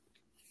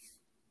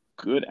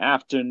Good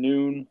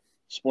afternoon,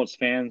 sports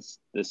fans.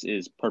 This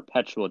is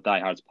Perpetual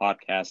Diehards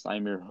Podcast.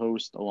 I'm your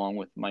host, along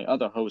with my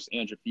other host,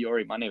 Andrew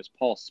Fiore. My name is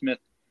Paul Smith.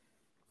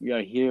 We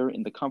are here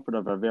in the comfort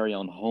of our very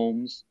own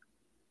homes,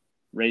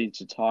 ready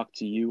to talk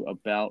to you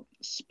about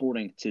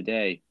sporting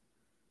today.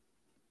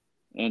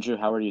 Andrew,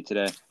 how are you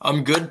today?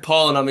 I'm good,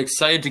 Paul, and I'm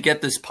excited to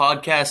get this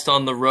podcast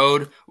on the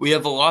road. We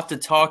have a lot to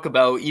talk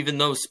about, even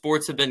though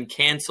sports have been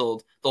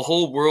canceled. The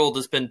whole world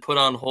has been put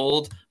on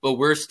hold, but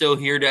we're still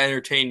here to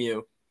entertain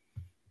you.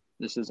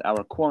 This is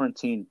our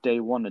quarantine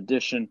day one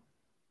edition.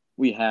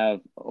 We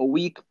have a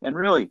week and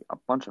really a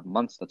bunch of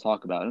months to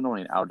talk about. I don't know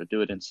an hour to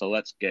do it in, so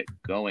let's get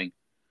going.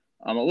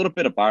 A little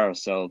bit about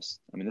ourselves.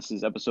 This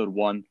is episode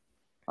 1.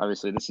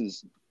 Obviously, this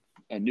is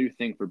a new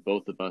thing for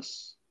both of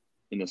us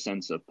in the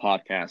sense of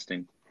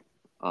podcasting.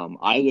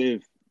 I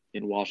live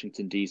in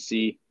Washington,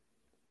 D.C.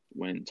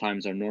 when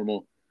times are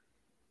normal.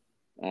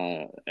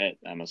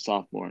 I'm a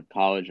sophomore in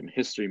college. I'm a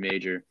history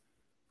major,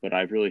 but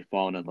I've really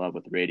fallen in love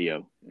with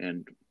radio,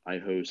 and I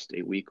host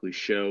a weekly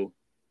show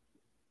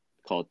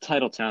called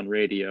Titletown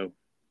Radio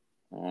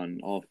on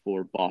all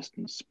 4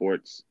 Boston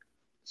sports: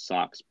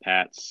 Sox,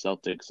 Pats,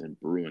 Celtics, and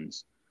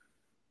Bruins.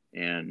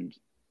 And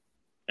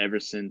ever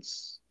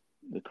since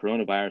the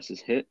coronavirus has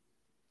hit,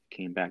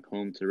 came back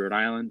home to Rhode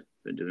Island,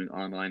 been doing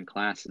online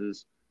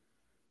classes.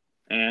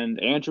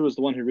 And Andrew was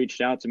the one who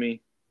reached out to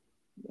me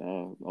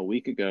a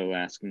week ago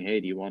asking, hey,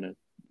 do you want to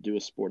do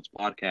a sports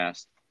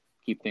podcast,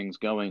 keep things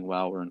going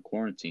while we're in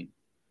quarantine?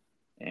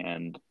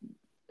 And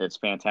it's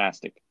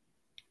fantastic.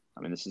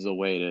 This is a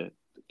way to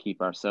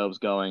keep ourselves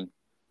going.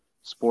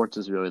 Sports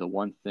is really the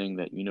one thing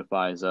that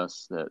unifies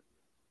us, that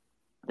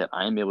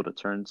I am able to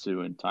turn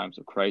to in times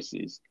of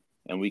crises,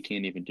 and we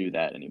can't even do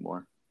that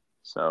anymore.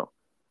 So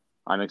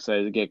I'm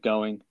excited to get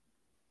going.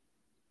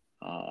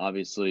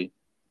 Obviously,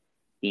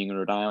 being in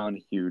Rhode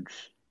Island, huge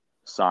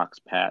Sox,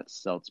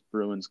 Pats, Celtics,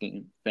 Bruins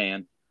game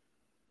fan,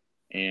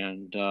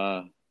 and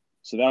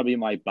so that'll be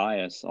my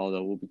bias.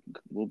 Although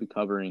we'll be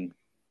covering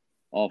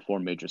all 4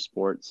 major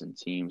sports and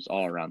teams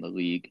all around the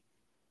league,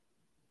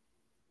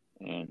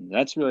 and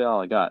that's really all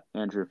I got.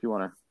 Andrew, if you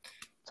want to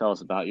tell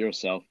us about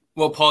yourself.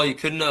 Well, Paul, you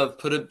couldn't have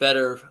put it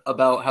better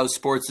about how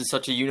sports is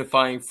such a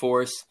unifying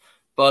force.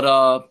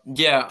 But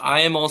yeah, I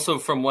am also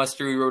from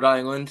Westerly, Rhode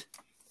Island.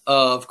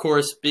 Of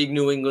course, big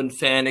New England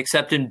fan,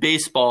 except in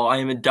baseball. I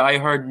am a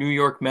diehard New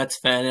York Mets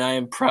fan, and I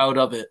am proud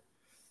of it.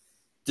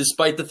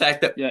 Despite the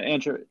fact that... Yeah,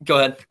 Andrew. Go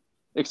ahead.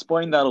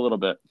 Explain that a little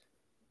bit.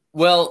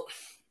 Well,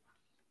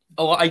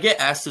 I get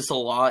asked this a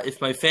lot.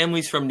 If my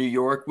family's from New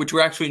York, which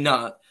we're actually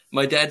not.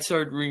 My dad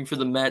started rooting for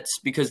the Mets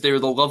because they were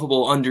the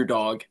lovable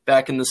underdog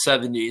back in the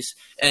 70s,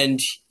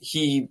 and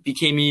he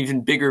became an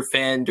even bigger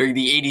fan during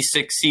the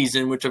 86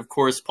 season, which, of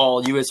course,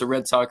 Paul, you as a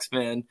Red Sox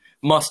fan,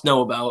 must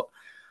know about.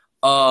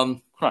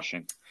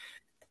 Crushing.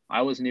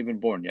 I wasn't even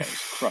born yet. It was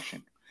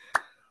crushing.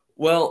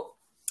 Well,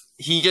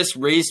 he just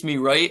raised me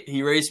right.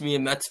 He raised me a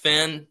Mets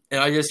fan,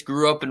 and I just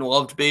grew up and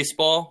loved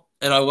baseball,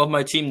 and I love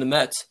my team, the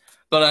Mets.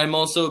 But I'm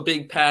also a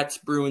big Pats,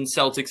 Bruins,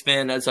 Celtics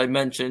fan, as I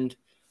mentioned.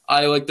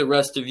 I, like the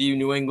rest of you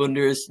New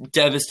Englanders,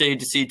 devastated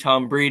to see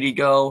Tom Brady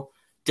go,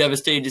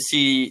 devastated to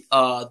see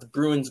the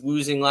Bruins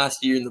losing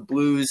last year in the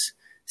Blues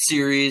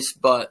series.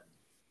 But,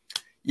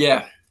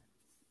 yeah,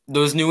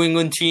 those New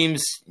England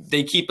teams,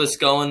 they keep us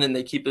going and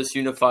they keep us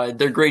unified.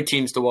 They're great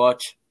teams to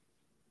watch.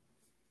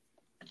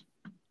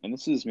 And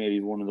this is maybe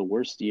one of the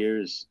worst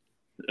years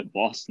that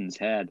Boston's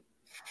had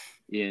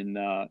in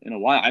a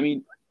while.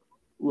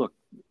 Look,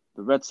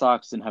 the Red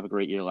Sox didn't have a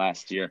great year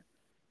last year.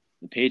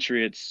 The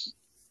Patriots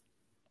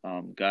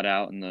got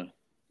out in the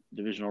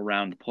divisional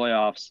round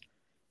playoffs,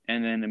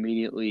 and then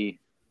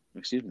immediately,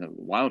 the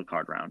wild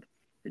card round.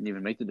 Didn't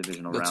even make the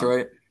divisional round. That's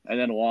right. And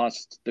then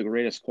lost the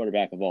greatest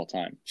quarterback of all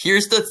time.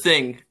 Here's the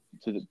thing.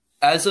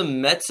 As a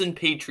Mets and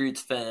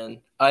Patriots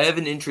fan, I have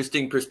an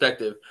interesting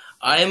perspective.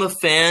 I am a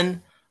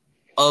fan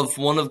of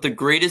one of the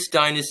greatest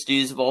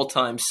dynasties of all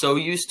time, so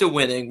used to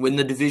win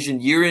the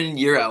division year in and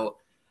year out.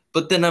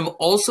 But then I'm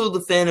also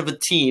the fan of a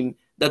team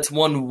that's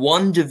won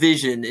one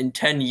division in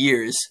 10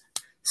 years.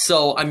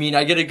 So, I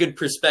get a good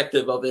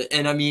perspective of it.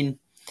 And,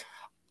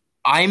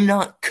 I'm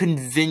not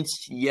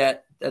convinced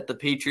yet that the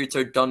Patriots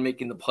are done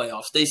making the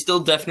playoffs. They still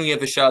definitely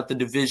have a shot at the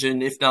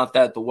division, if not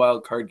that, the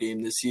wild card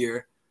game this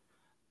year,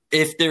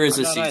 if there is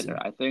a season.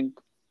 Either.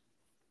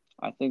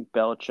 I think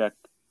Belichick.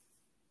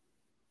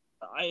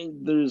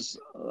 There's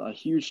a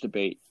huge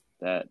debate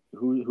that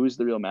who's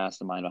the real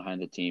mastermind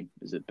behind the team.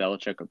 Is it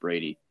Belichick or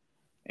Brady?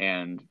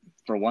 And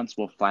for once,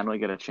 we'll finally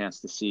get a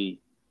chance to see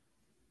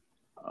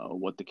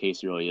what the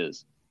case really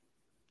is.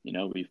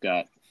 We've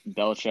got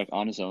Belichick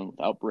on his own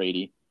without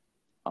Brady.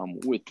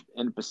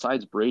 And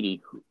besides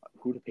Brady,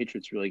 who the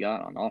Patriots really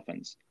got on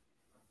offense?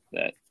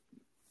 That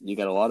you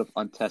got a lot of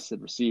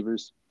untested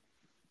receivers.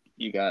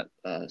 You got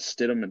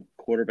Stidham and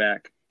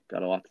quarterback.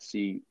 Got a lot to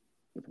see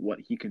with what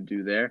he can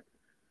do there.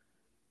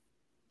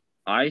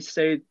 I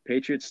say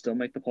Patriots still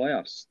make the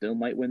playoffs. Still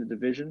might win the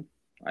division.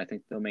 I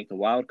think they'll make the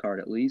wild card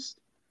at least.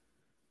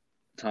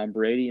 Tom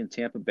Brady in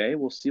Tampa Bay,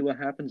 we'll see what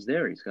happens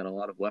there. He's got a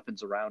lot of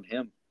weapons around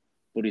him.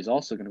 but he's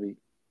also going to be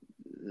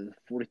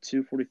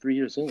 42, 43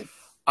 years old.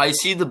 I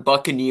see the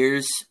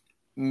Buccaneers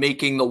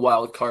making the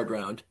wild card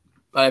round.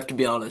 I have to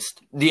be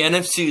honest. The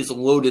NFC is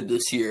loaded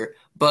this year,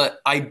 but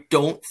I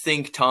don't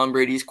think Tom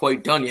Brady's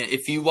quite done yet.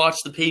 If you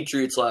watched the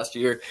Patriots last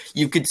year,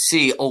 you could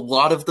see a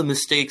lot of the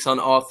mistakes on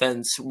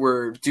offense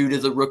were due to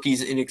the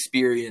rookies'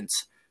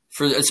 inexperience,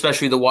 for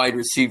especially the wide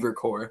receiver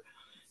core.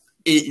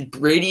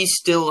 Brady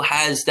still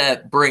has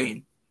that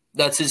brain.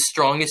 That's his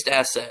strongest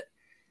asset.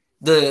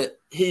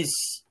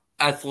 His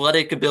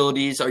athletic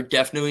abilities are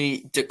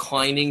definitely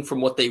declining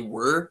from what they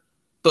were,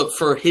 but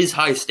for his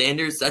high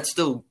standards, that's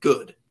still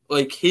good.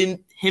 Like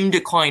him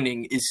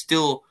declining is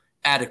still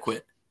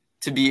adequate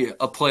to be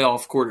a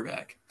playoff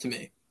quarterback to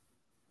me.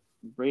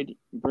 Brady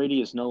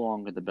is no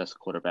longer the best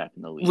quarterback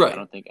in the league. Right. I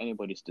don't think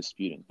anybody's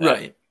disputing that.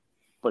 Right.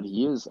 But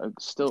he is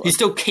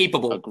still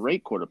capable. A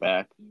great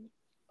quarterback,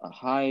 a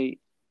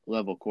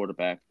high-level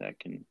quarterback that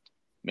can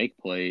make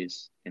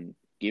plays and,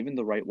 given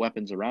the right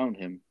weapons around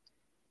him,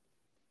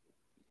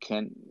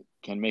 can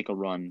make a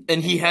run.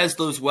 And he has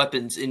those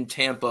weapons in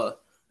Tampa.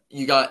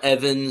 You got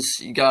Evans.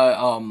 You got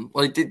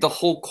the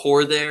whole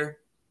core there.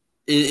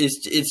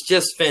 It's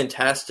just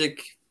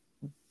fantastic.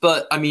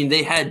 But I mean,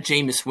 they had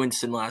Jameis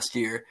Winston last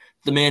year,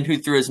 the man who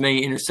threw as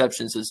many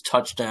interceptions as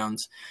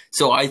touchdowns.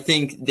 So I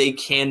think they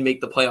can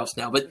make the playoffs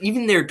now. But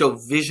even their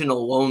division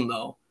alone,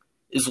 though,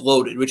 is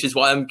loaded, which is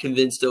why I'm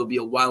convinced it'll be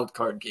a wild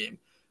card game.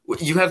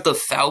 You have the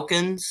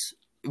Falcons,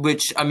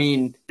 which, I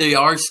mean, they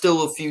are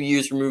still a few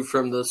years removed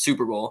from the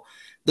Super Bowl.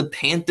 The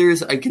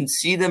Panthers, I can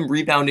see them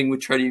rebounding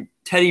with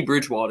Teddy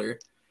Bridgewater.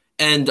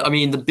 And, I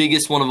mean, the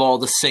biggest one of all,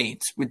 the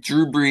Saints, with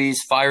Drew Brees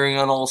firing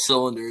on all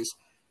cylinders.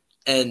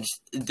 And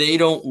they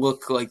don't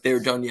look like they're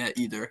done yet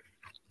either.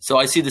 So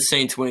I see the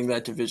Saints winning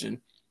that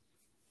division.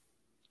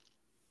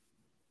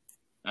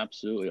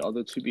 Absolutely.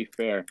 Although, to be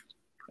fair,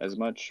 as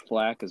much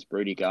flack as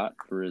Brady got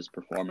for his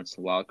performance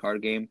in the wild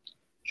card game,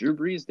 Drew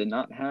Brees did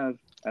not have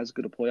as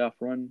good a playoff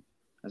run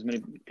as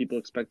many people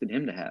expected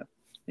him to have.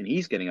 And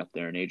he's getting up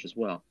there in age as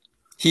well.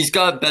 He's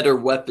got better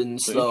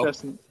weapons, though.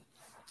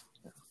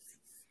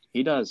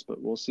 He does,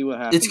 but we'll see what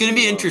happens. It's going to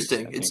be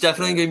interesting. It's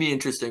definitely going to be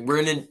interesting. We're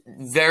in a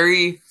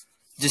very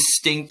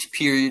distinct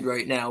period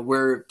right now.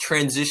 We're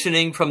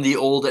transitioning from the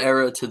old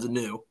era to the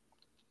new.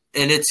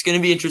 And it's going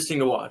to be interesting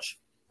to watch.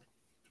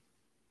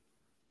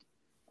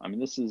 I mean,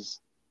 this is,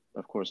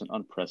 of course, an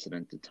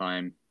unprecedented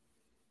time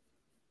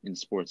in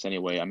sports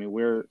anyway. I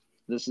mean,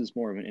 this is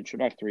more of an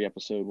introductory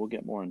episode. We'll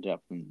get more in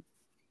depth in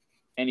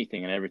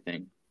anything and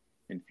everything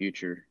in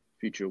future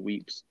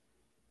weeks.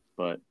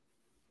 But,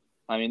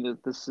 I mean,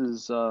 this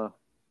is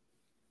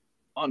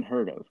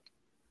unheard of.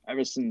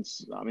 Ever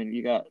since, I mean,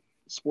 you got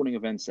sporting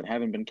events that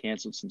haven't been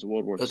canceled since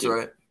World War II. That's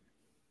right.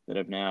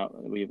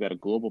 We've got a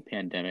global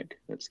pandemic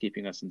that's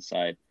keeping us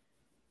inside,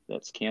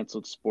 that's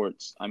canceled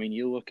sports. I mean,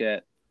 you look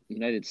at the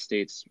United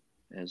States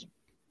as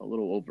a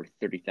little over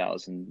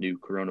 30,000 new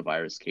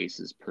coronavirus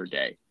cases per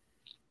day.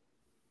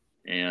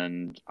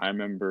 And I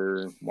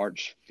remember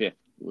March 5th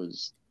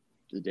was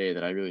the day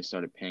that I really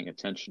started paying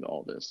attention to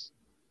all this.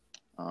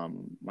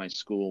 My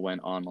school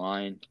went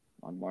online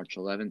on March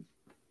 11th,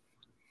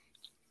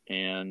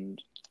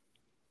 and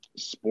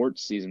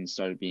sports season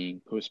started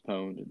being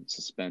postponed and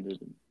suspended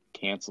and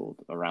canceled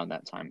around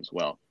that time as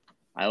well.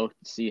 I looked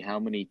to see how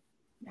many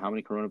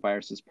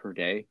coronaviruses per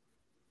day,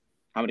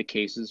 how many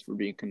cases were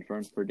being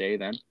confirmed per day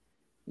then. It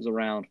was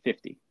around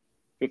 50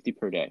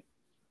 per day.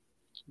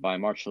 By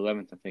March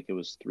 11th, I think it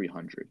was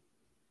 300.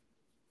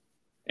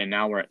 And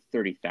now we're at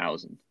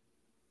 30,000.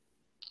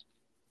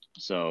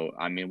 So,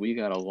 I mean, we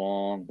got a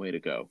long way to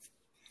go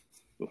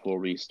before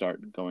we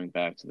start going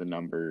back to the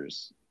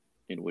numbers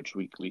in which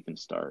we can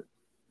start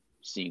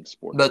seeing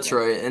sports. That's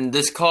right. And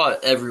this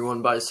caught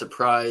everyone by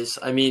surprise.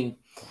 I mean,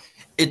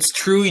 it's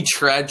truly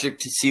tragic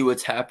to see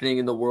what's happening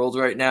in the world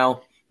right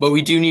now, but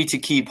we do need to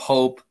keep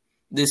hope.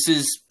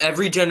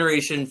 Every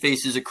generation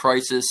faces a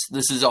crisis.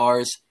 This is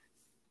ours,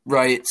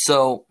 right?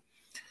 So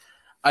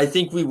I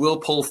think we will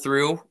pull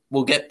through.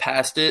 We'll get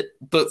past it.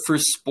 But for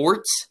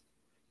sports,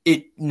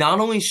 it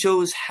not only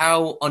shows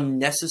how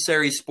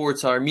unnecessary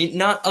sports are. I mean,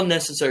 not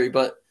unnecessary,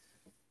 but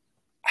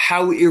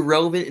how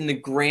irrelevant in the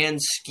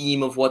grand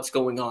scheme of what's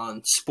going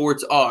on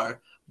sports are,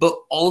 but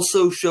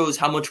also shows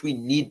how much we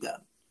need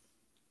them.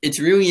 It's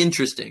really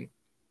interesting.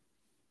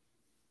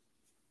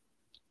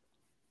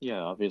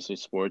 Yeah, obviously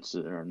sports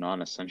are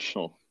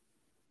non-essential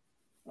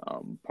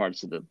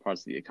parts of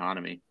the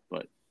economy,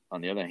 but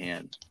on the other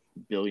hand,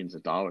 billions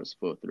of dollars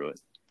flow through it,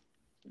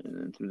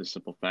 and through the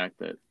simple fact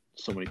that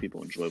so many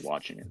people enjoy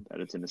watching it,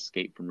 that it's an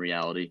escape from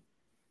reality,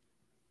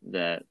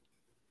 that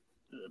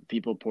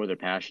people pour their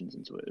passions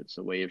into it. It's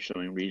a way of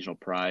showing regional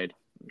pride,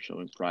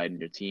 showing pride in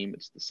your team.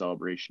 It's the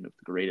celebration of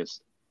the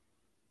greatest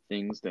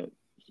things that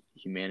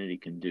humanity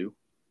can do.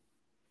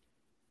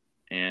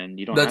 And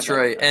you don't That's have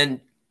that right.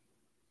 And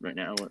right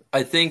now,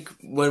 I think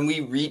when we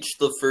reach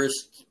the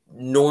first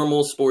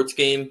normal sports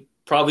game,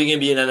 probably going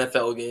to be an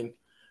NFL game,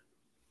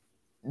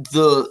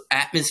 the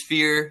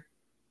atmosphere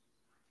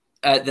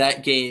at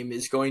that game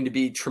is going to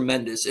be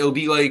tremendous. It'll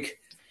be like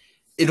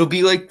It'll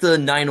be like the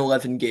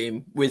 9/11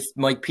 game with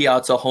Mike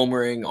Piazza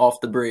homering off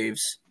the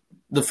Braves.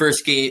 The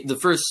first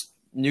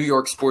New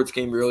York sports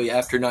game really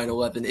after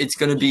 9/11. It's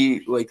going to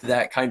be like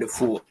that kind of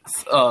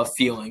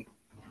feeling.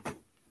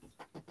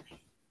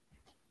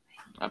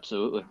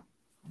 Absolutely.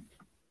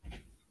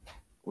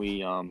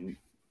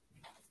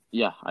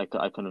 I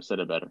couldn't have said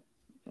it better.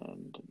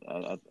 And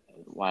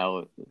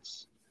while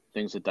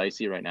things are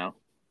dicey right now,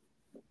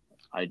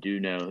 I do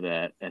know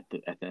that at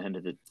the end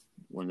of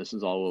when this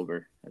is all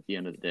over, at the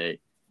end of the day,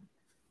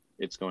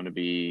 it's going to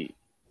be.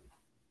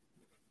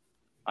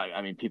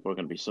 I mean, people are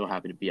going to be so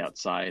happy to be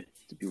outside,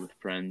 to be with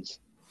friends.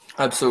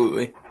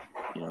 Absolutely.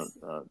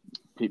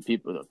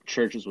 People,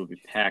 churches will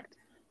be packed.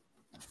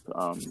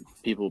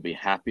 People will be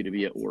happy to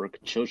be at work.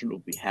 Children will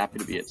be happy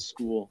to be at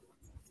school.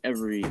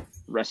 Every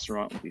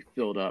restaurant will be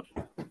filled up.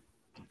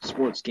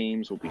 Sports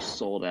games will be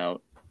sold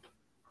out.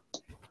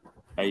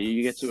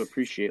 You get to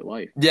appreciate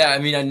life. Yeah, I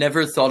mean, I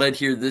never thought I'd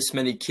hear this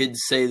many kids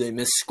say they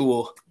miss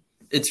school.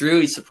 It's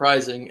really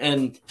surprising.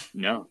 And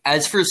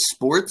as for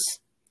sports,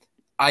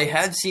 I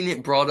have seen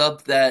it brought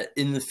up that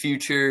in the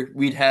future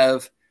we'd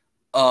have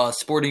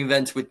sporting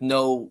events with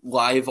no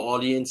live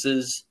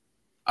audiences.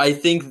 I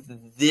think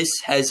this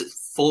has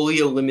fully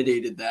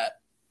eliminated that.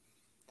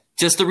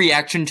 Just the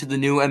reaction to the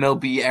new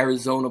MLB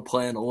Arizona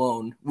plan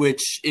alone,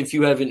 which, if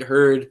you haven't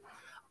heard,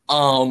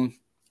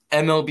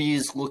 MLB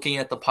is looking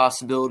at the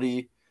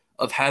possibility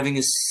of having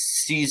a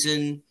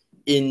season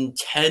in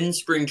 10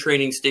 spring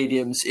training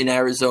stadiums in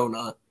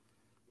Arizona,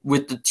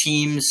 with the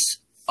teams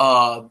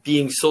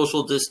being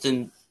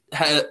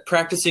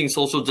practicing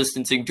social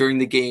distancing during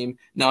the game,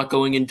 not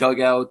going in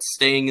dugouts,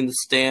 staying in the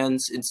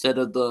stands instead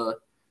of the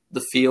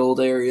field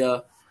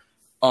area.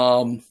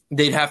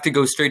 They'd have to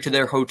go straight to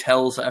their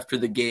hotels after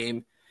the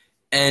game.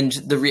 And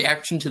the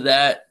reaction to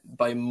that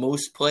by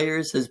most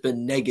players has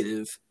been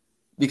negative,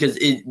 because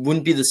it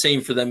wouldn't be the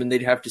same for them and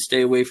they'd have to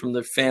stay away from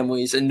their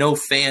families, and no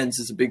fans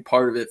is a big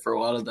part of it for a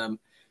lot of them.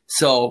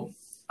 So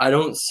I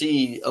don't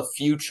see a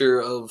future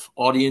of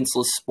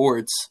audienceless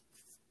sports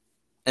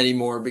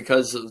anymore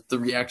because of the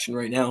reaction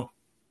right now.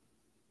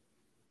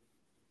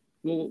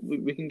 Well,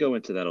 we can go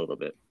into that a little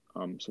bit.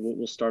 So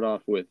we'll start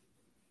off with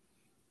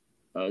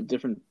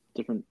different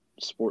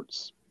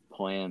sports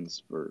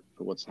plans for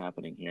what's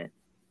happening here.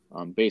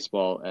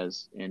 Baseball,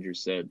 as Andrew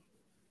said,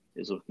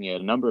 is looking at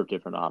a number of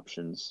different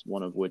options,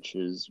 one of which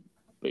is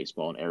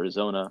baseball in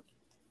Arizona.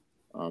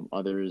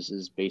 Others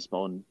is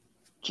baseball in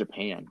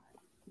Japan,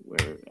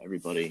 where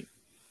everybody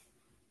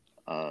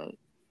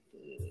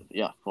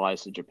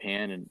flies to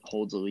Japan and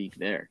holds a league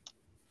there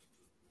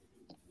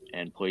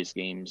and plays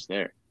games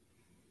there.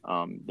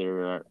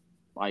 There are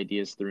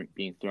ideas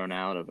being thrown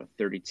out of a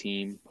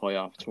 30-team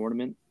playoff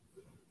tournament.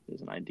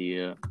 There's an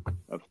idea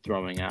of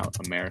throwing out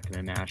American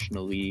and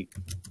National League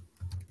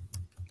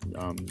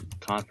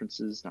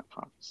conferences, not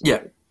conferences.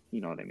 Yeah.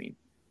 You know what I mean.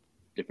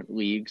 Different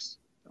leagues,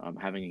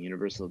 having a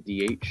universal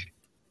DH.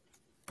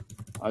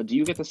 Do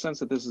you get the sense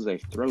that this is a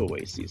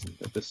throwaway season?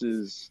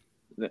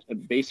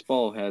 That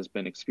baseball has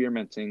been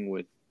experimenting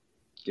with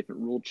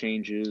different rule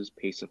changes,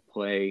 pace of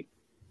play,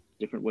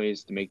 different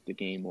ways to make the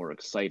game more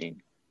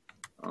exciting.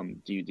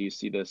 Do you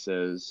see this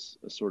as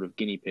a sort of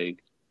guinea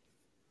pig,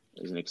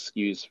 as an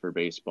excuse for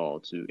baseball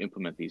to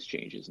implement these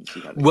changes and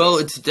see how they Well,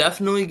 it's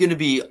definitely going to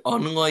be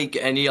unlike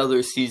any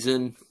other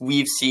season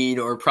we've seen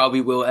or probably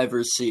will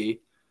ever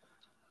see.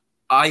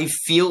 I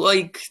feel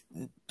like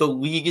the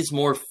league is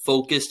more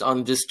focused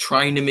on just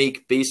trying to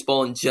make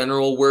baseball in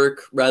general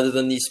work rather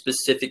than these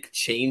specific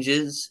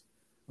changes.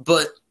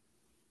 But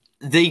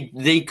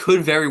they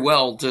could very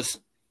well just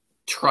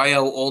try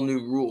out all new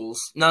rules.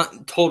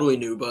 Not totally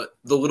new, but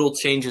the little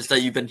changes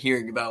that you've been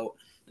hearing about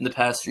in the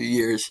past few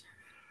years.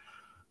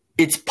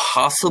 It's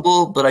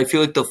possible, but I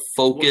feel like the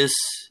focus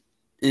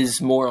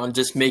is more on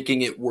just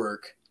making it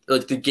work.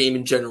 Like the game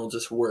in general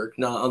just work,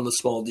 not on the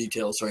small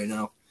details right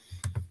now.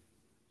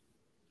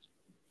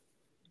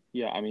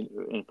 Yeah, I mean,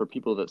 and for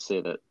people that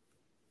say that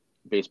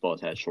baseball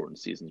has had shortened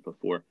seasons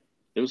before,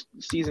 those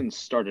seasons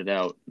started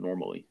out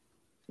normally.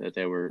 That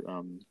they were,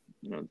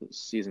 the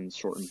seasons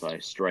shortened by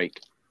strike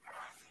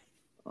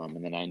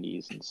in the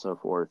 90s and so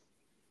forth.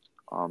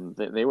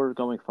 They were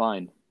going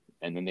fine,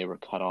 and then they were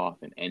cut off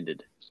and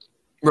ended.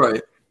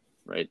 Right.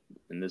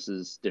 And this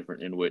is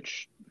different, in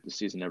which the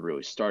season never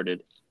really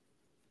started.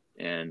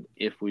 And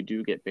if we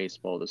do get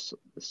baseball this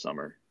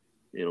summer,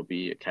 it'll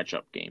be a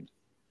catch-up game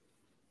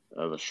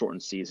of a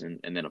shortened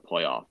season and then a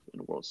playoff in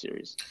a World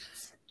Series.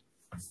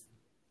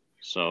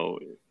 So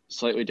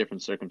slightly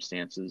different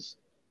circumstances.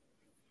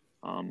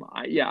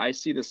 I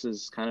see this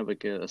as kind of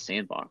like a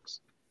sandbox,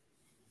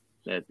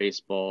 that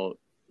baseball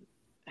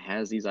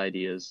has these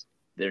ideas.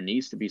 There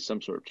needs to be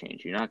some sort of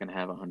change. You're not going to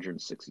have a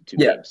 162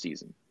 game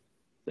season.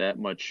 That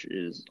much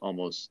is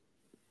almost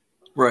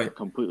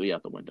completely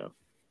out the window.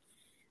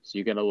 So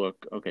you got to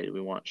look, okay, do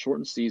we want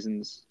shortened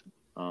seasons?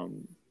 How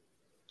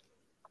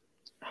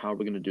are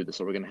we going to do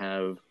this? Are we going to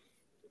have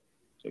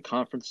a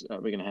conference? Are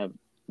we going to have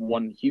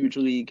one huge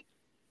league?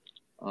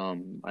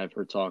 I've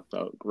heard talk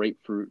about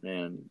grapefruit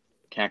and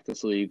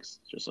cactus leagues,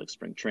 just like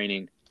spring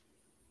training.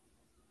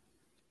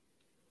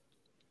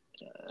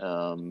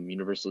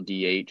 universal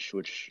DH,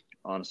 which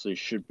honestly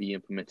should be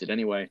implemented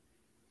anyway,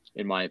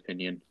 in my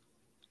opinion.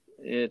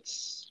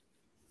 It's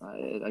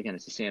again,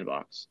 it's a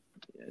sandbox,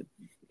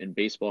 and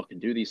baseball can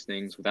do these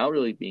things without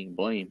really being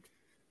blamed.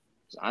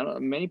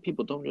 Many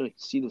people don't really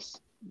see this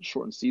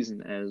shortened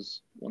season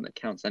as one that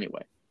counts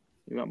anyway.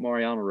 You got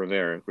Mariano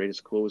Rivera,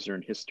 greatest closer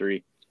in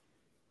history,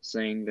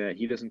 saying that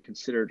he doesn't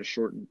consider it a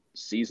shortened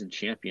season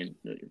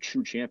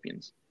true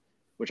champions,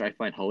 which I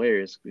find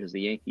hilarious because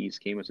the Yankees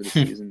came into the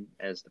season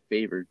as the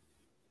favorite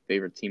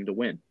team to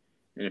win.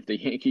 And if the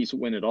Yankees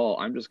win it all,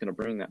 I'm just going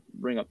to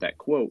bring up that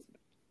quote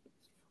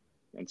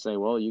and say,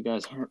 well, you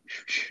guys aren't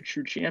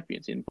true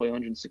champions. You didn't play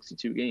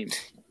 162 games.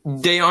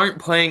 They aren't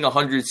playing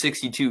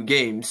 162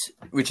 games,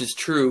 which is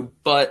true,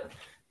 but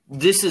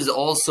this is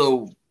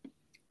also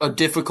a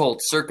difficult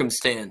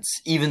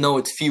circumstance, even though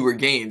it's fewer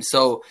games.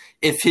 So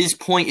if his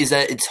point is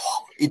that it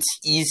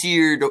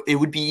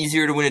would be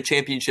easier to win a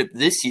championship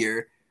this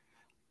year,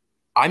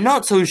 I'm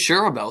not so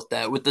sure about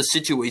that with the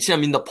situation. I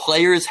mean, the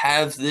players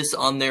have this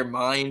on their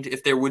mind.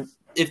 If there would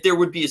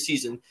be a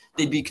season,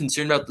 they'd be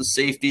concerned about the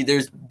safety.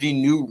 There'd be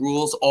new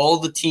rules. All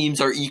the teams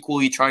are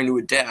equally trying to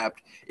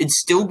adapt. It'd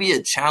still be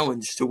a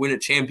challenge to win a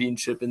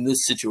championship in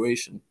this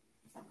situation.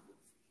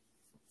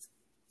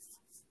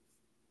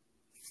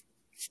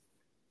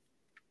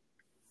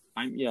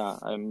 I'm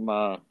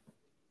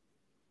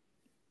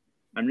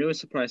really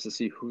surprised to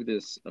see who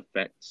this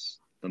affects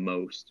the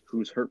most,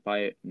 who's hurt by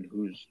it, and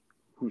who's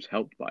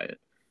helped by it.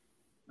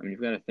 I mean,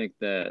 you've got to think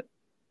that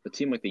a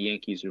team like the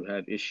Yankees, who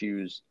have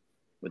issues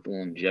with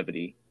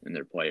longevity in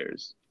their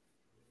players,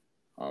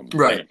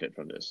 benefit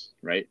from this,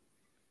 right?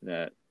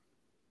 That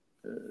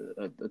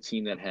a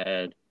team that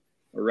had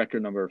a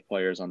record number of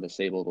players on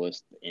disabled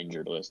list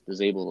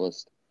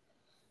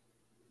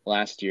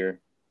last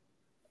year,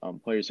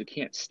 players who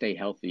can't stay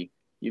healthy,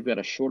 you've got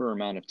a shorter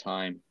amount of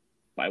time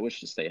by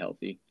which to stay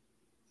healthy.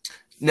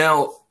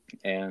 Now,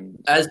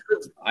 and I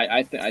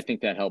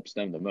think that helps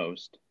them the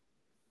most.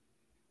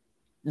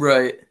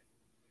 Right.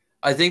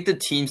 I think the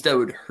teams that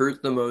would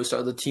hurt the most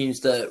are the teams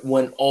that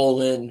went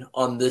all in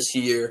on this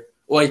year.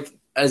 Like,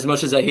 as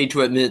much as I hate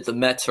to admit it, the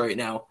Mets right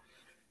now.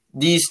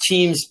 These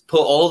teams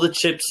put all the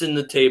chips in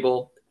the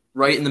table,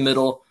 right in the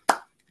middle,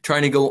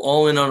 trying to go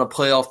all in on a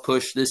playoff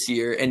push this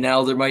year, and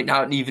now there might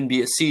not even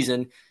be a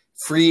season.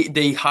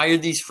 They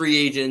hired these free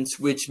agents,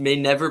 which may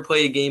never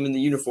play a game in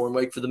the uniform,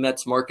 like for the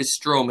Mets, Marcus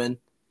Stroman.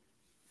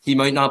 He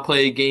might not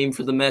play a game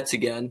for the Mets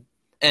again.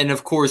 And,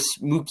 of course,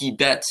 Mookie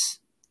Betts,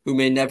 who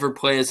may never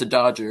play as a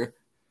Dodger.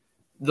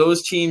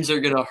 Those teams are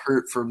going to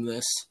hurt from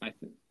this.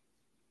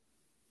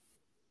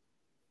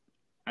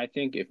 I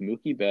think if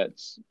Mookie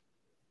Betts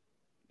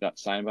got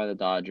signed by the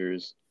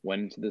Dodgers,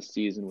 went into this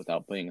season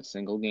without playing a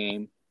single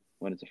game,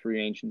 went into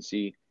free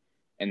agency,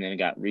 and then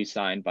got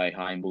re-signed by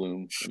Chaim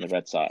Bloom in the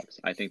Red Sox,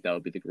 I think that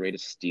would be the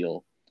greatest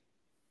steal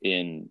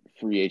in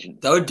free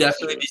agent. That would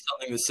definitely be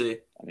something to see.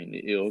 I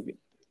mean,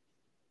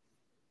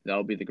 that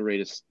would be the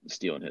greatest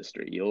steal in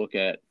history. You look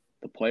at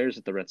the players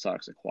that the Red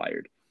Sox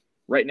acquired.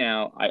 Right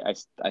now, I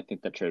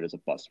think that trade is a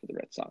bust for the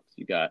Red Sox.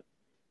 You got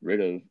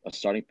rid of a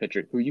starting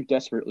pitcher who you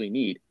desperately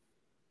need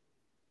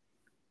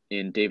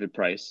in David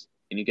Price,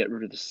 and you get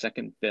rid of the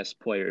second best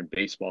player in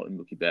baseball in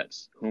Mookie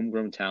Betts,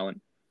 homegrown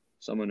talent,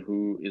 someone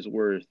who is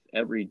worth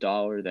every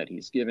dollar that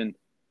he's given.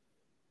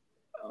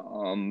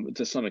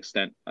 To some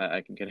extent,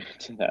 I can get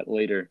into that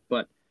later,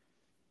 but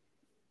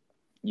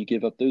you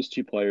give up those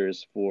two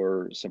players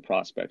for some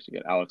prospects. You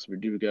get Alex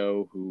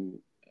Verdugo,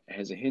 who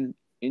has a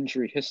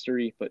injury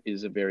history, but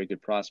is a very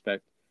good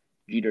prospect.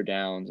 Jeter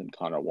Downs and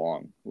Connor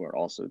Wong, who are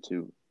also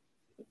two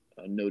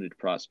noted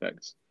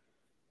prospects.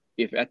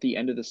 If at the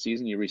end of the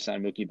season you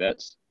re-sign Mookie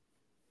Betts,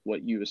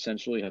 what you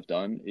essentially have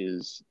done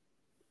is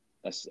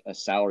a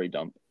salary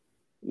dump,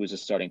 who's a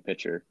starting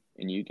pitcher,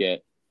 and you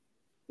get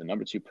the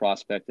number 2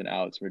 prospect in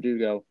Alex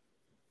Verdugo,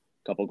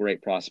 a couple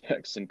great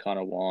prospects in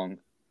Connor Wong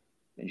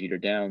and Jeter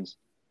Downs,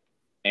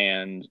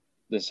 and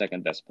the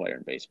second best player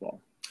in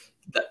baseball.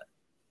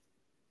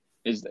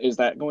 Is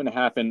that going to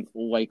happen?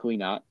 Likely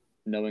not,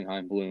 knowing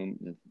Chaim Bloom,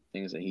 the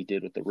things that he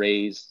did with the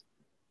Rays.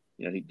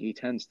 You know, he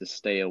tends to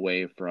stay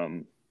away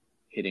from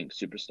hitting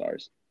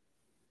superstars.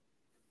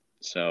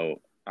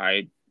 So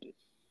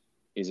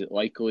is it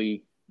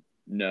likely?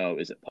 No.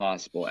 Is it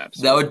possible?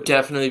 Absolutely. That would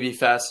definitely be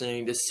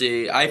fascinating to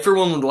see. I, for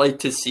one, would like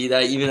to see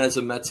that, even as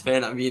a Mets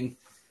fan. I mean,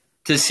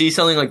 to see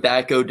something like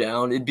that go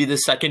down, it'd be the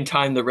second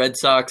time the Red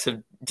Sox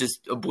have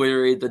just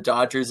obliterated the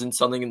Dodgers in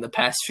something in the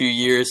past few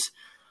years.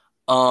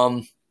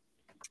 And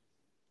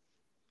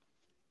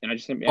I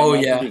just think,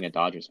 being a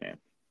Dodgers fan.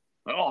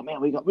 Like, oh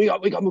man, we got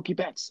Mookie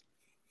Betts.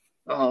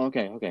 Oh,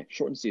 okay.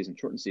 Shortened season.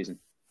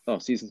 Oh,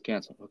 season's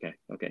canceled.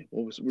 Okay.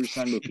 We'll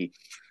resign Mookie.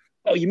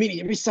 Oh, you mean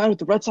you re-signed with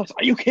the Red Sox?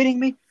 Are you kidding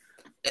me?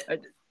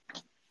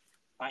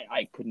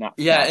 I could not.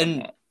 Yeah,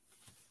 and that.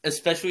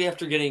 Especially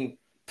after getting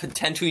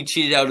potentially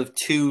cheated out of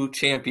 2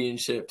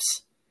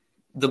 championships,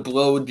 the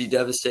blow would be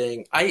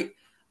devastating. I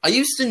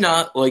used to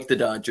not like the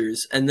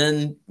Dodgers, and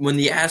then when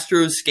the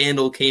Astros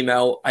scandal came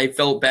out, I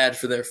felt bad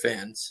for their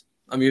fans.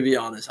 I'm going to be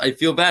honest. I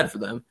feel bad for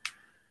them.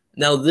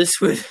 Now this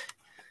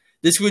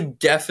would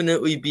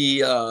definitely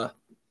be a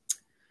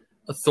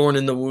thorn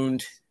in the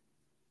wound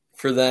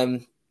for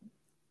them,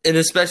 and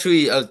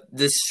especially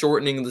this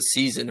shortening of the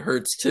season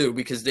hurts too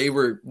because they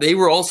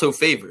were also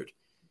favored.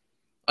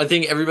 I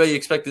think everybody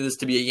expected this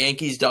to be a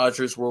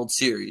Yankees-Dodgers World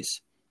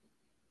Series.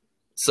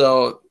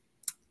 So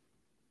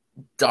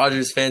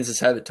Dodgers fans just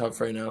have it tough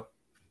right now.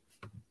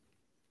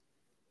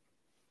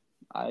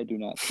 I do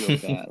not feel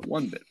bad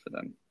one bit for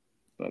them,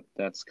 but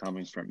that's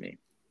coming from me.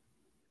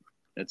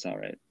 It's all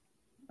right.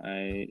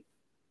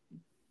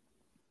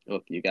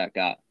 Look, you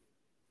got.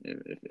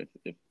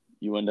 If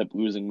you end up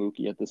losing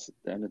Mookie at the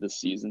end of the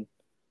season,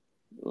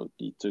 look,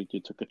 you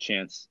took a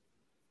chance.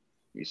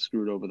 You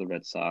screwed over the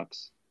Red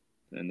Sox,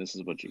 and this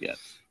is what you get.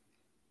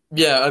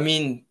 Yeah, I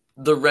mean,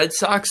 the Red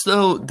Sox,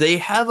 though, they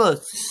have a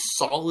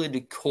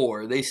solid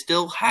core. They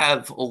still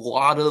have a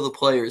lot of the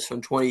players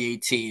from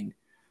 2018.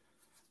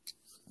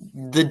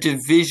 The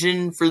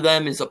division for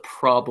them is a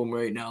problem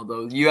right now,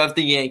 though. You have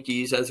the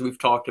Yankees, as we've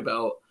talked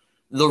about.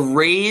 The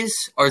Rays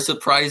are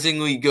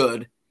surprisingly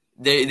good.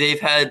 They've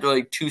had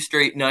like 2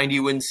 straight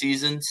 90-win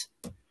seasons.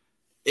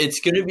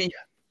 It's going to be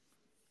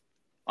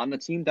on the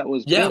team that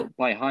was built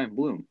by Chaim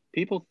Bloom.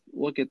 People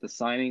look at the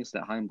signings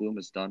that Chaim Bloom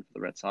has done for the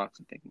Red Sox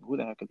and think, who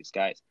the heck are these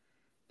guys?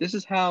 This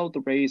is how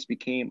the Rays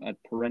became a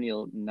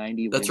perennial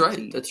 90-win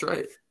team. That's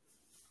right.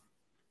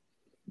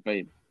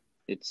 But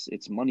it's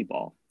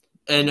Moneyball.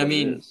 And I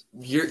mean,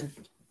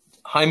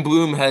 Chaim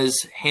Bloom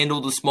has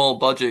handled a small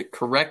budget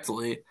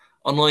correctly,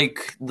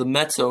 unlike the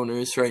Mets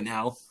owners right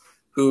now,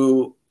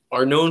 who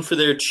are known for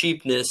their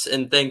cheapness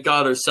and thank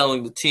God are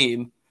selling the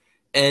team.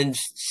 And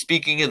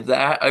speaking of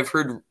that, I've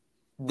heard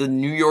the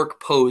New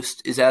York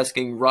Post is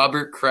asking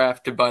Robert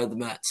Kraft to buy the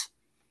Mets.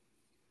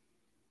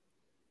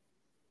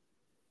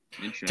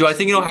 Do I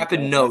think it'll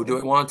happen? No. Do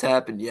I want it to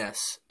happen?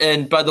 Yes.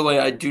 And by the way,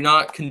 I do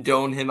not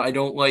condone him. I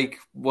don't like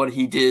what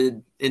he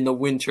did in the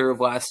winter of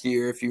last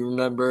year, if you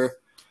remember.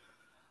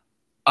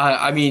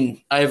 I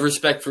mean, I have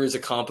respect for his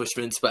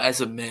accomplishments, but as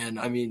a man,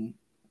 I mean,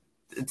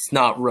 it's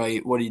not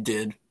right what he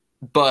did.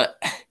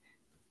 But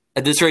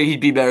at this rate, he'd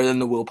be better than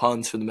the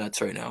Wilpons for the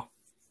Mets right now.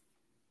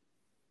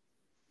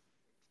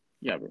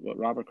 Yeah, but what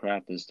Robert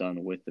Kraft has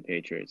done with the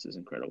Patriots is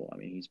incredible. I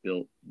mean, he's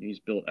built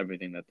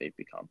everything that they've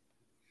become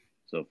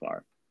so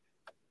far.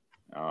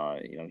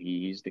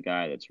 He's the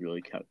guy that's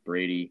really kept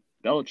Brady.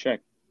 Bill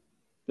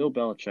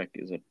Belichick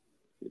is a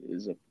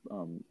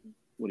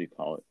what do you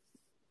call it?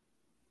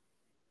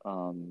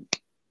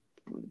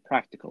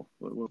 Practical.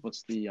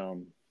 What's the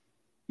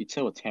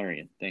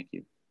utilitarian? Thank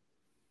you.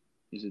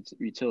 It's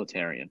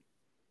utilitarian,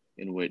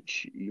 in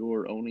which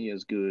you're only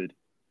as good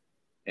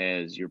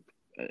as your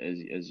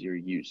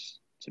use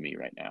to me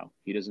right now.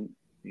 He doesn't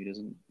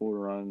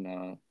border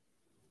on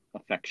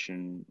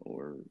affection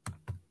or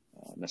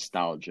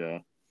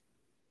nostalgia,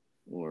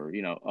 or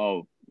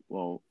oh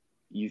well,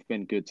 you've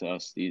been good to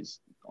us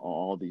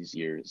all these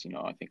years.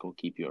 I think we'll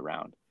keep you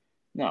around.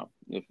 No,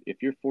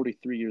 if you're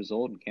 43 years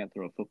old and can't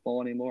throw a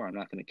football anymore, I'm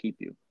not going to keep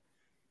you.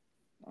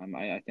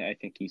 I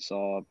think he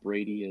saw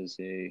Brady as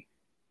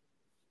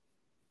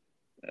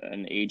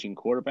an aging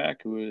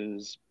quarterback who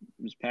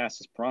was past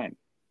his prime.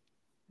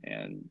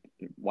 And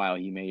while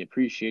he may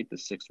appreciate the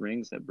 6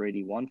 rings that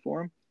Brady won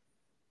for him,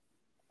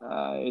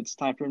 it's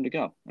time for him to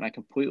go. And I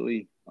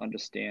completely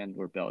understand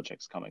where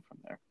Belichick's coming from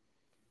there.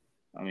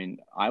 I mean,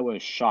 I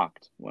was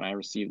shocked when I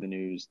received the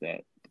news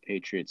that the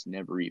Patriots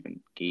never even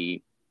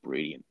gave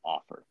Brady an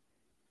offer.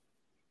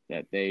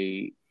 That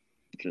they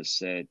just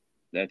said,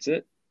 that's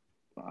it.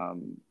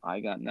 I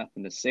got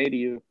nothing to say to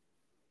you.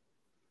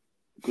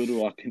 Good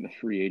luck in the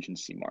free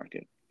agency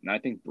market. And I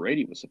think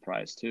Brady was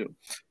surprised too.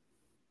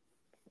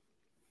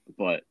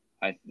 But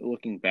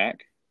looking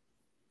back,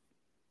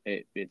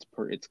 it's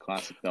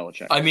classic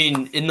Belichick. I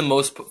mean,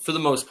 for the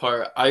most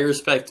part, I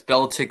respect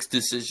Belichick's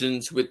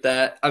decisions with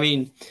that. I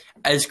mean,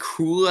 as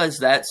cruel as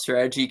that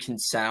strategy can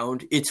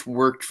sound, it's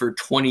worked for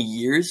 20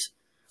 years.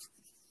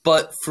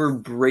 But for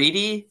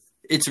Brady,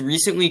 it's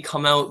recently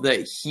come out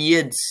that he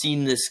had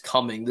seen this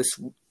coming, this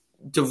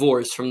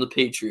divorce from the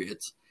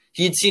Patriots.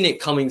 He had seen it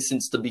coming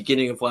since the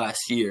beginning of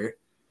last year.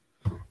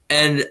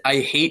 And I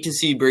hate to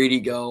see Brady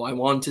go. I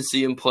want to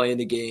see him play in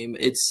the game.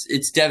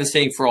 It's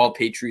devastating for all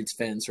Patriots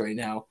fans right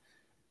now.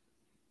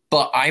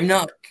 But I'm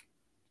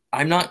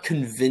not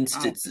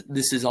convinced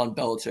this is on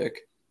Belichick.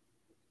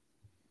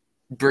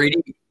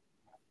 Brady?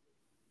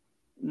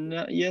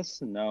 No,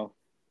 yes and no.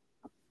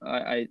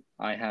 I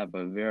have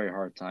a very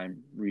hard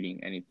time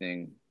reading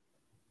anything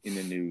in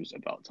the news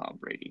about Tom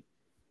Brady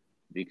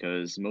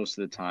because most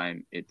of the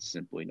time it's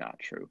simply not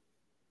true.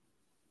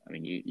 I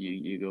mean,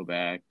 you go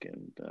back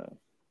and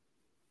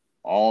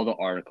all the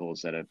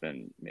articles that have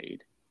been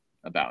made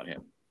about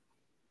him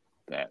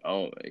that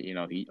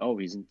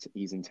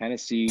he's in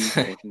Tennessee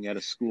looking at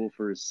a school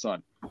for his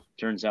son.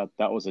 Turns out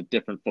that was a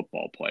different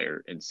football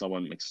player and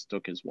someone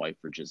mistook his wife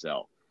for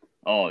Giselle.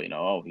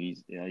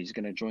 He's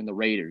going to join the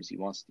Raiders. He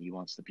wants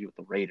to be with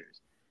the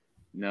Raiders.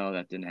 No,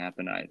 that didn't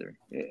happen either.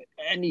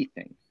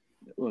 Anything.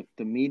 Look,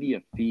 the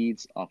media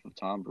feeds off of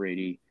Tom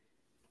Brady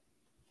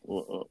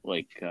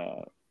like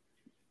a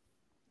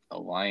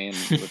lion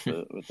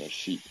with a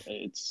sheep.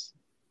 It's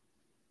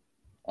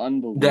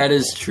unbelievable. That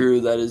is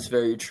true. That is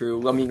very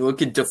true. I mean,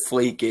 look at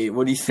Deflategate.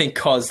 What do you think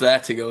caused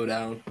that to go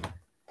down?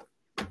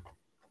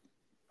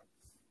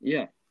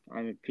 Yeah,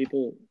 I mean,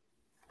 people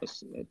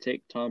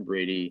take Tom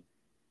Brady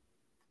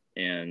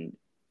and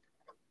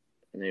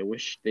they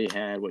wish they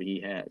had what he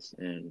has.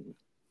 And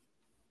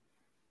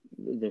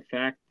the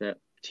fact that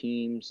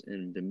teams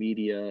and the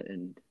media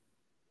and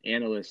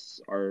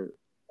analysts are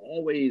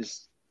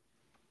always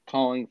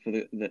calling for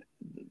the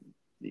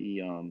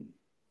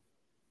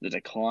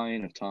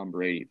decline of Tom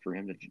Brady, for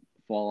him to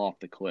fall off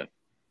the cliff,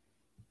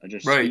 it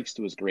just speaks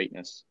to his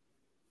greatness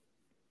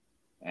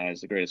as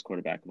the greatest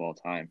quarterback of all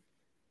time.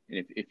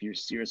 And if you're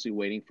seriously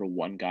waiting for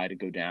one guy to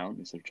go down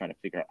instead of trying to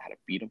figure out how to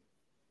beat him,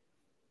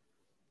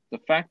 the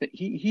fact that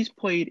he's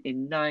played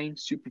in 9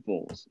 Super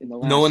Bowls in the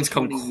last 20 years. No one's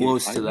come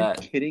close to that.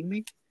 Are you kidding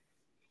me?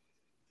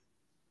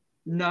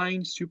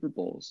 9 Super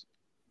Bowls.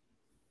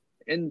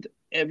 And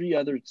every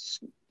other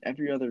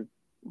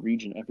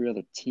region, every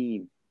other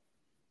team,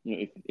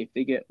 if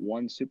they get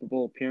 1 Super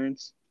Bowl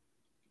appearance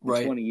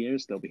in 20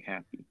 years, they'll be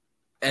happy.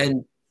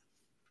 And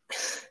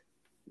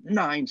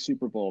 9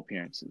 Super Bowl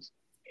appearances.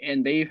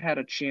 And they've had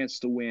a chance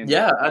to win.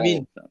 Yeah, I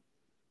mean, of them.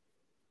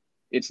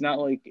 It's not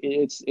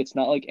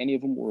like any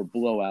of them were a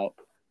blowout.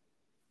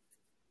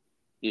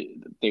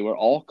 They were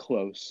all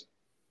close.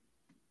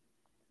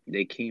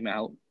 They came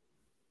out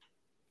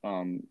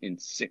in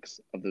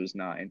 6 of those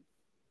 9,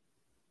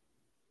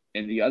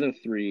 and the other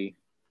 3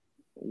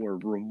 were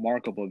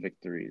remarkable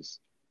victories.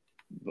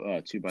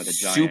 2 by the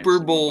Giants. Super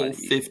Bowl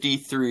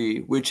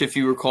 53, which, if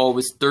you recall,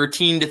 was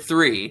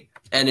 13-3.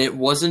 And it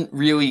wasn't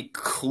really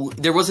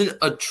there wasn't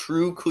a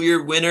true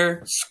clear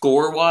winner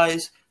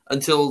score-wise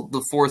until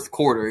the fourth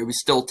quarter. It was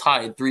still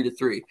tied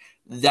 3-3.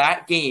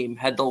 That game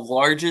had the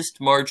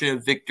largest margin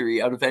of victory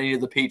out of any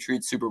of the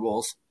Patriots Super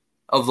Bowls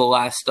of the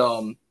last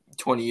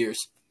 20 years.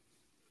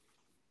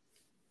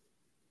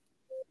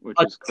 Which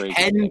is crazy.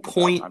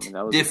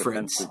 10-point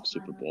difference.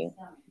 Super Bowl.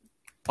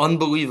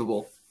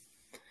 Unbelievable.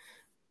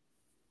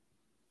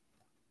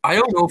 I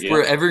don't know if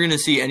we're ever going to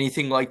see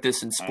anything like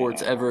this in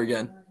sports ever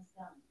again.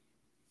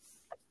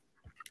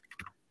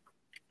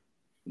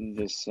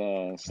 This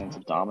sense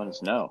of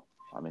dominance, no.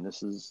 I mean,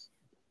 this is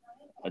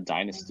a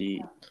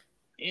dynasty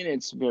in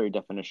its very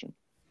definition.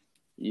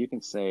 You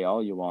can say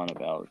all you want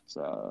about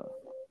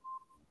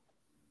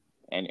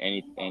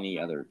any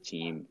other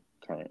team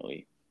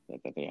currently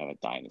that they have a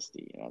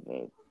dynasty.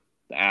 The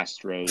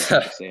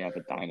Astros, they have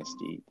a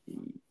dynasty.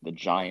 The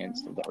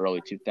Giants of the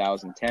early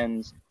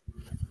 2010s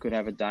could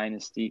have a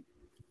dynasty.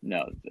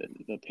 No,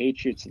 the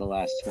Patriots of the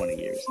last 20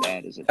 years,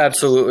 that is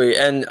absolutely.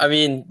 And I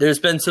mean, there's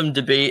been some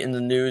debate in the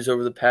news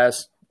over the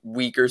past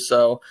week or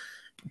so.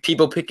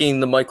 People picking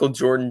the Michael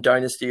Jordan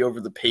dynasty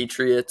over the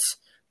Patriots.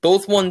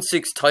 Both won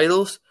 6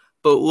 titles,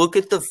 but look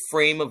at the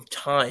frame of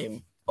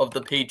time of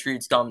the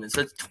Patriots' dominance.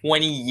 That's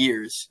 20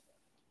 years.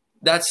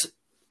 That's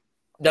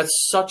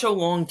such a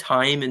long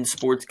time in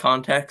sports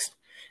context.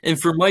 And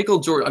for Michael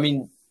Jordan, I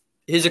mean,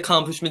 his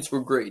accomplishments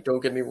were great,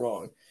 don't get me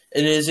wrong.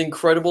 And it is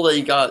incredible that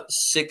he got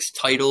 6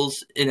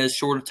 titles in as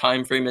short a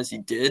time frame as he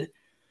did.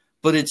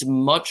 But it's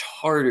much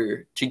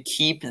harder to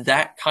keep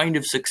that kind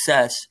of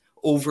success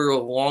over a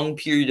long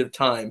period of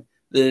time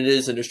than it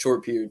is in a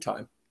short period of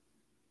time.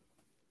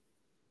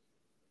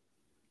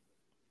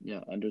 Yeah,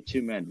 under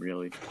 2 men,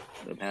 really.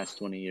 The past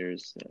 20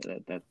 years,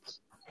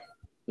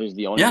 those are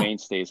the only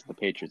mainstays the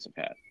Patriots have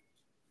had.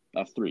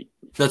 3.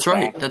 That's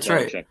right. That's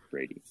right. Check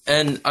Brady.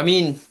 And I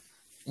mean,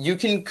 you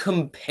can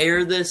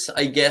compare this,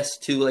 I guess,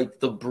 to like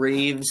the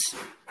Braves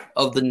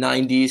of the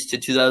 90s to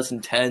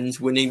 2010s,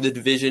 winning the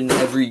division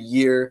every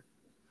year.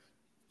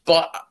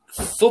 But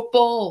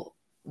football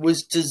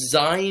was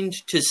designed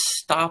to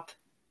stop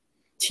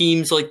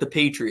teams like the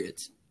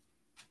Patriots.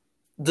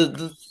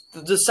 The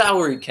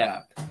salary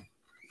cap,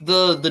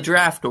 the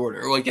draft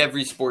order, like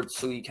every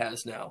sports league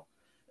has now.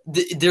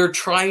 They're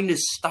trying to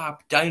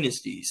stop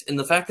dynasties. And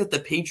the fact that the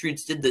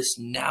Patriots did this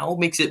now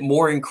makes it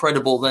more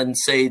incredible than,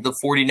 say, the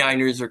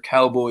 49ers or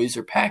Cowboys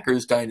or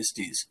Packers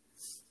dynasties.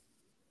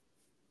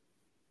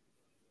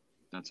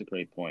 That's a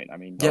great point. I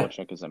mean,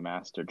 Belichick is a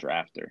master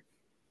drafter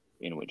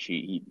in which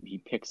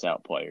he picks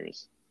out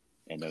players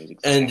and knows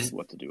exactly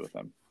what to do with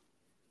them.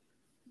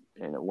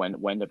 And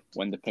when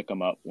to pick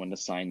them up, when to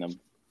sign them.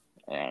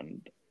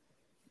 And,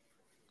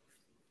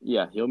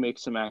 yeah, he'll make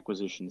some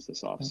acquisitions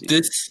this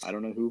offseason. I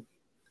don't know who.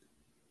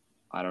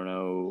 I don't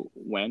know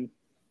when,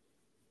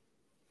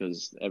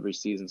 because every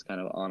season's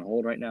kind of on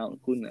hold right now,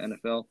 including the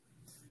NFL.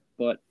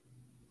 But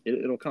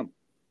it'll come.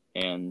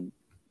 And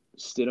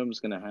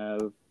Stidham's going to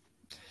have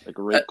a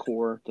great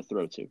core to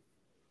throw to.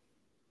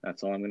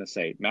 That's all I'm going to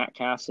say. Matt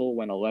Castle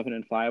went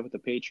 11-5 with the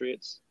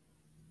Patriots.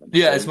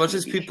 Yeah, as much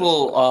as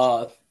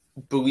people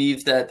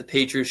believe that the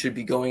Patriots should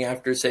be going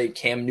after, say,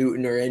 Cam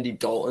Newton or Andy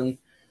Dalton,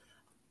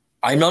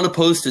 I'm not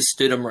opposed to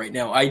Stidham right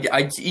now.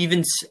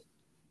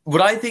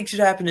 What I think should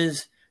happen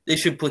is they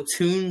should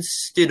platoon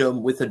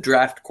Stidham with a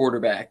draft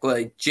quarterback,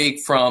 like Jake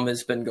Fromm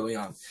has been going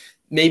on.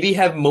 maybe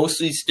have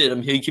mostly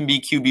Stidham. He can be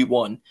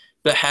QB1,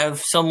 but have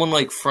someone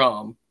like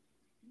Fromm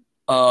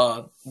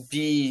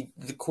be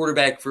the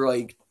quarterback for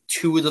like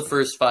 2 of the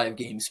first 5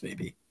 games,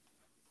 maybe.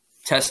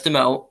 Test him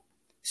out.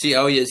 See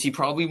how he is. He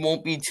probably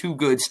won't be too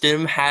good.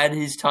 Stidham had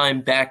his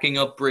time backing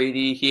up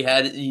Brady.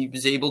 He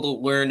was able to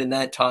learn in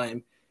that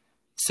time.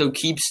 So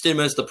keep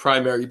Stidham as the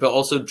primary, but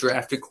also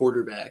draft a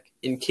quarterback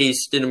in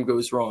case Stidham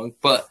goes wrong.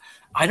 But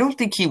I don't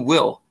think he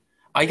will.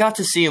 I got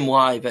to see him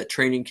live at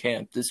training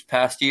camp this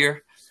past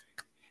year.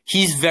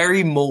 He's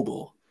very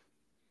mobile.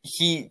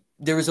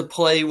 There was a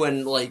play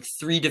when like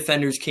 3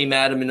 defenders came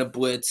at him in a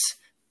blitz.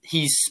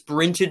 He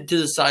sprinted to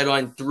the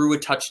sideline, threw a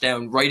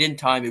touchdown right in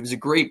time. It was a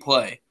great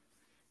play.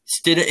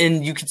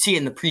 And you can see it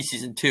in the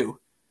preseason too.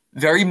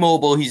 Very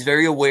mobile. He's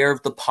very aware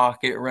of the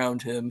pocket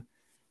around him.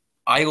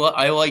 I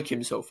like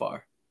him so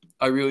far.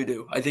 I really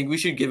do. I think we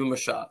should give him a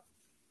shot.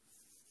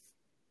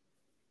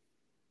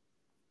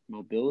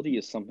 Mobility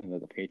is something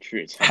that the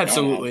Patriots have not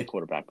had the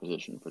quarterback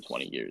position for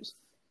 20 years.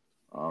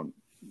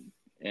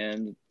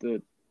 And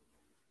the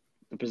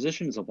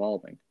position is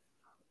evolving.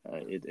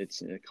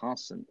 It's a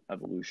constant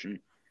evolution.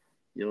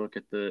 You look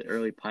at the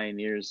early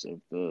pioneers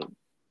of the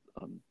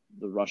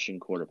rushing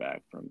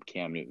quarterback from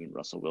Cam Newton,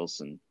 Russell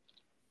Wilson,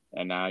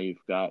 and now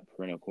you've got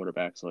perennial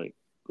quarterbacks like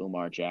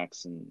Lamar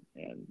Jackson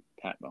and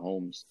Pat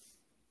Mahomes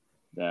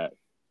that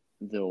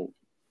they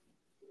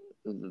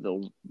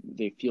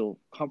feel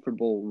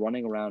comfortable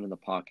running around in the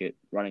pocket,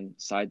 running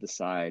side to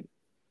side,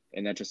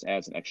 and that just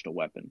adds an extra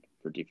weapon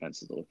for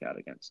defenses to look out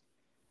against.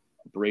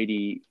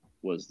 Brady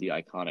was the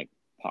iconic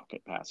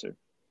pocket passer,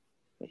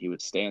 that he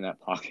would stay in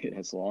that pocket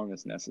as long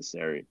as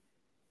necessary,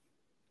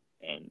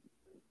 and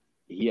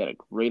he had a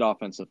great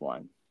offensive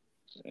line,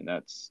 and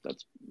that's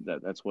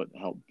what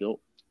helped build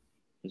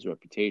his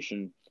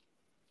reputation.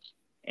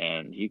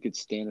 And he could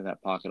stand in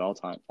that pocket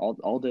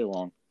all day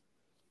long,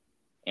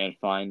 and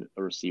find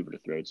a receiver to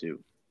throw to,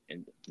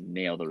 and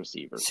nail the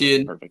receiver for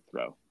a perfect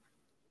throw.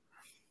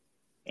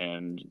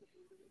 And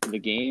the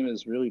game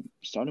is really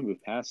starting to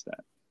move past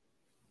that,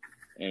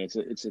 and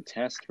it's a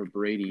test for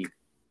Brady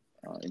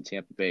in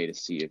Tampa Bay to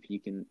see if he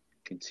can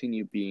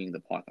continue being the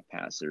pocket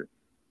passer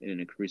in an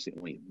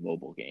increasingly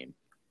mobile game.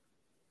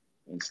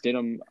 And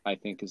Stidham, I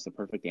think, is the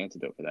perfect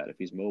antidote for that. If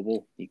he's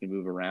mobile, he can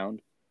move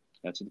around.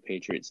 That's what the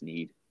Patriots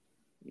need.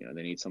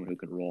 They need someone who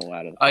can roll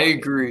out of the pocket. I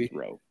agree. And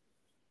throw.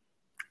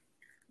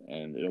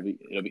 And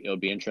it'll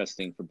be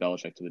interesting for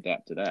Belichick to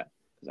adapt to that,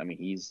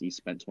 because he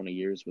spent 20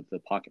 years with the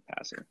pocket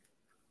passer.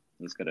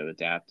 He's got to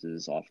adapt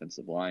his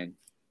offensive line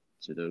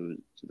to those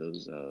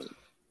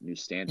new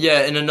standards.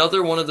 Yeah, and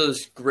another one of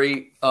those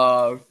great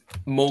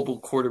mobile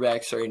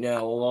quarterbacks right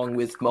now, along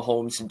with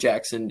Mahomes and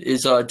Jackson,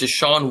 is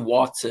Deshaun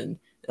Watson.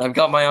 And I've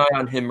got my eye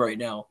on him right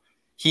now.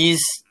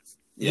 His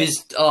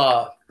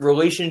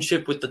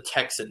relationship with the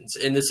Texans,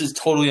 and this is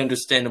totally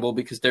understandable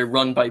because they're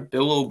run by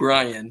Bill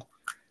O'Brien,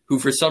 who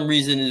for some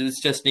reason was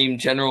just named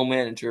general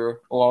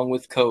manager along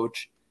with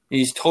coach. And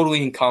he's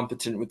totally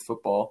incompetent with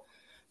football.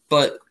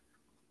 But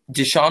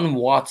Deshaun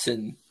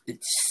Watson,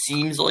 it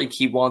seems like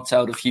he wants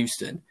out of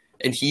Houston,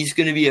 and he's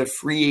going to be a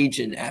free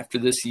agent after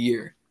this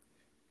year.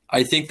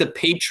 I think the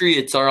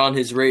Patriots are on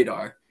his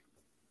radar.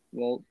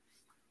 Well,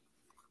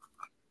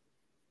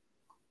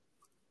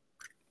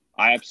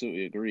 I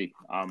absolutely agree.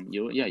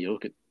 You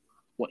look at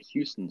what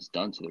Houston's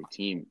done to their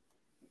team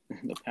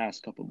in the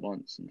past couple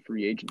months in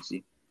free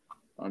agency.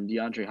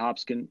 DeAndre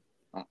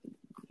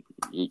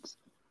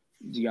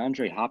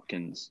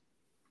Hopkins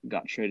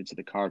got traded to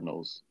the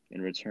Cardinals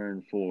in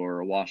return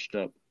for a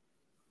washed-up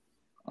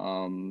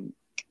running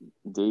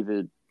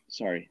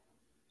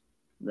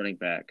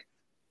back.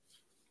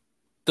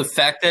 The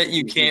fact that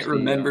you can't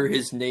remember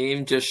his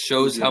name just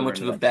shows how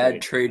much of a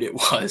bad trade it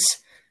was.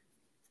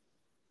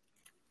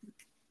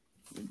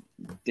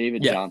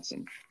 David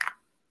Johnson.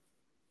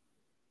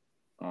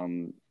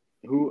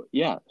 Who,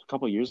 a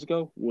couple of years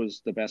ago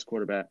was the best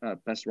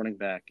running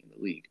back in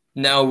the league.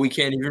 Now we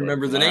can't even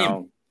remember the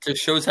name.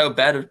 Just shows how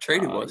bad of a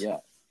trade it was.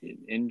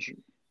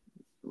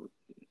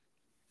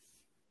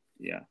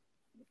 Yeah.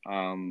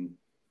 I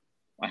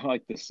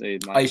like to say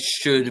I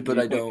should, but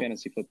I don't.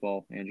 Fantasy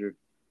football, Andrew.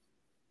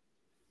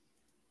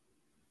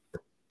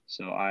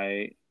 So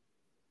I've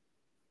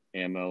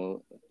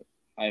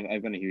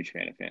been a huge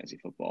fan of fantasy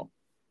football.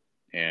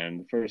 And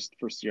the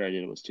first year I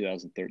did it was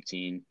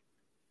 2013.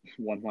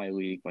 Won my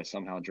league by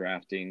somehow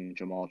drafting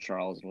Jamal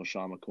Charles and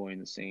LaShawn McCoy in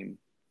the same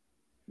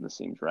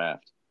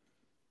draft.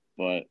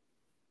 But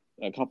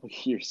a couple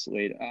of years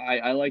later,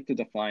 I like to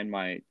define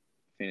my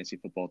fantasy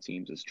football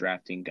teams as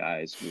drafting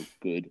guys who were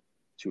good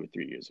 2 or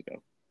 3 years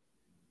ago.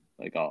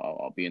 Like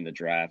I'll be in the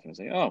draft and I'll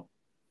say, oh,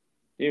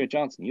 David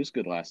Johnson, he was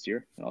good last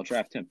year, and I'll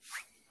draft him.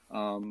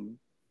 Julian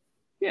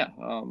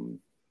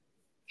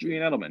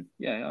Edelman,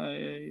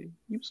 he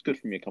was good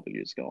for me a couple of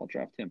years ago. I'll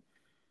draft him.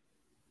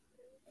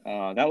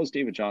 That was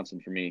David Johnson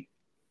for me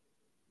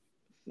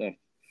a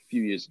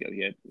few years ago.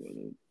 He had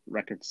a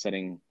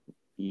record-setting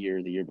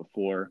year the year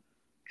before.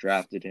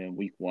 Drafted him.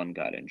 Week 1,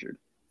 got injured.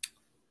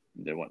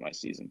 There went my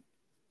season.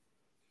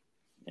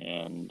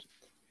 And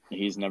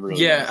He's never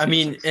really Yeah, I been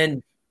mean,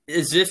 and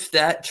as if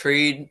that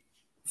trade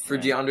for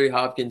DeAndre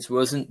Hopkins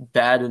wasn't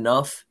bad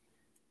enough,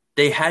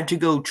 they had to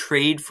go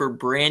trade for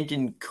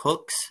Brandon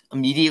Cooks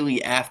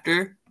immediately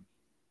after.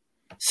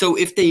 So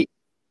if they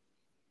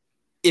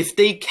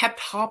kept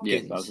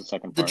Hopkins, that was the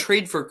second the part.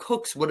 trade for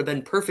Cooks would have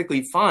been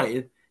perfectly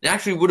fine. It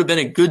actually would have been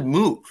a good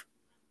move.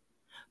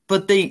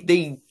 But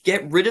they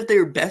get rid of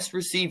their best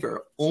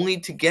receiver only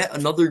to get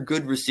another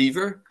good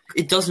receiver.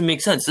 It doesn't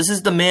make sense. This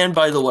is the man,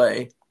 by the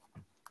way,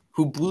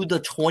 who blew the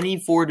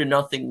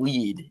 24-0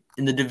 lead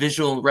in the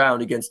divisional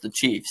round against the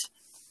Chiefs.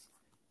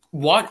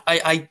 What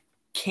I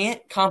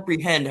can't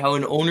comprehend how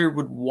an owner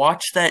would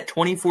watch that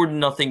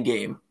 24-0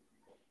 game,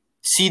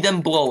 see them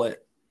blow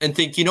it, and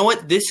think, you know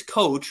what, this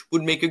coach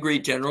would make a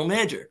great general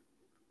manager.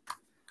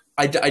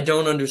 I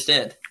don't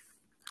understand.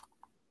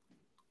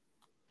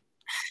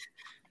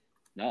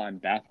 No, I'm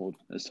baffled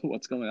as to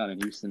what's going on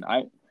in Houston.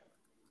 I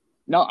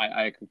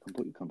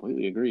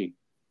completely agree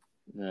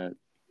that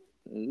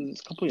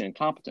it's completely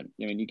incompetent.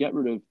 I mean, you get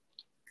rid of,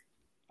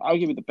 I'll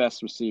give you the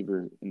best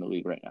receiver in the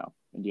league right now,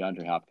 in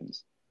DeAndre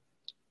Hopkins,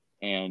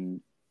 and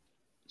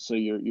so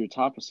your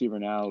top receiver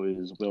now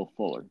is Will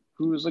Fuller,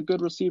 who is a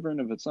good receiver in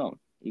of its own.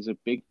 He's a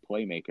big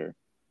playmaker,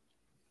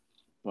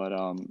 but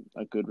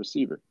a good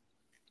receiver,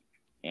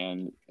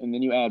 and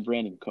then you add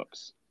Brandon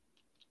Cooks,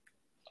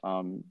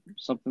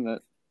 something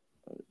that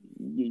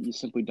you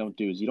simply don't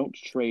do is you don't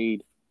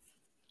trade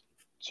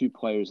two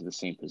players in the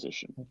same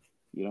position.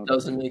 You don't.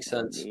 Doesn't make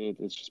sense.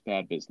 It's just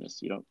bad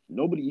business. You don't.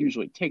 Nobody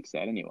usually takes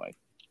that anyway.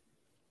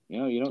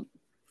 You don't.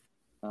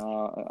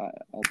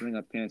 I'll bring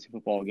up fantasy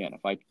football again.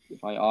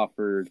 If I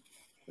offered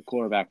a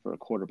quarterback for a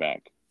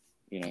quarterback,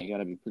 you got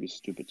to be pretty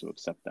stupid to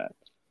accept that.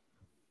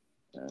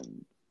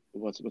 And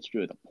what's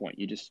really the point?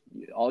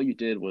 All you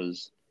did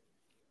was,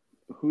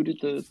 who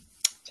did the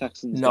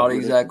Texans? Not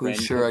exactly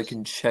sure. I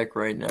can check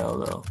right now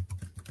though.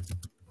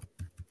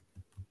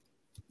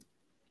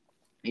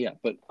 Yeah,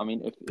 but I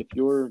mean, if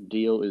your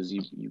deal is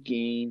you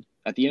gain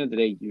at the end of the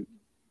day,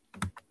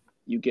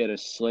 you get a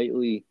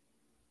slightly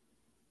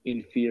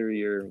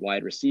inferior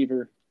wide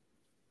receiver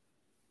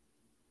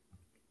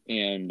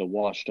and a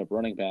washed up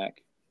running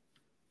back,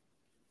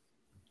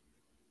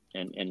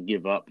 and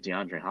give up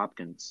DeAndre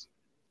Hopkins.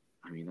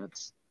 I mean,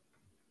 that's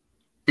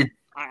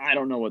I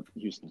don't know what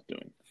Houston's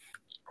doing,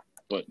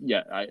 but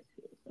yeah,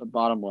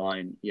 bottom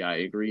line, yeah, I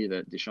agree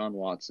that Deshaun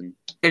Watson.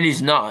 And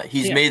he's not.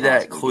 He's made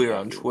that clear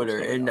on Twitter.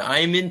 And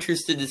I'm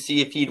interested to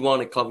see if he'd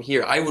want to come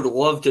here. I would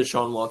love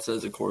Deshaun Watson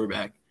as a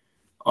quarterback.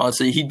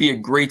 Honestly, he'd be a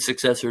great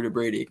successor to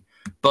Brady.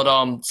 But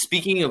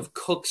speaking of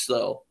Cooks,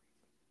 though,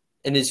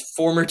 and his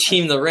former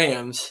team, the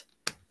Rams,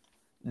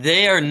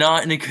 they are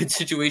not in a good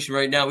situation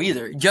right now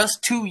either.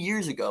 Just 2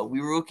 years ago, we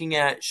were looking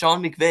at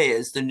Sean McVay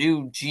as the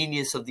new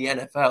genius of the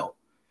NFL.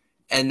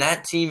 And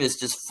that team is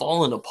just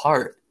falling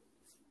apart,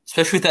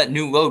 especially with that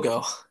new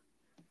logo.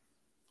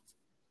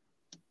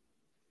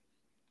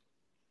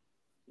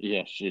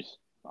 Yeah, jeez.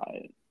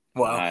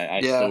 Wow.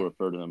 I still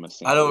refer to them as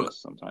St. Louis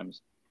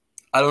sometimes.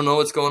 I don't know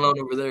what's going on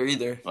over there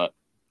either. But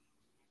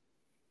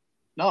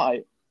no,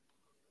 I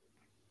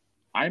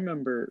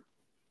remember,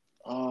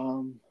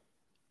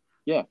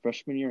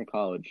 freshman year in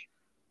college,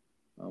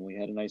 we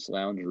had a nice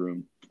lounge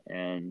room,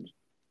 and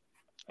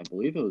I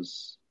believe it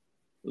was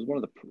one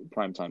of the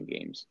primetime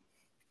games.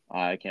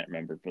 I can't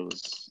remember if it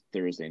was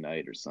Thursday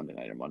night or Sunday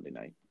night or Monday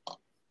night,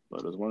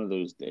 but it was one of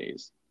those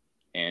days,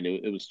 and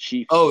it was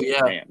Chiefs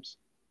Rams.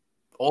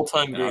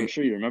 All-time great. I'm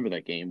sure you remember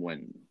that game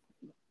when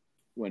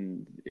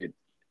it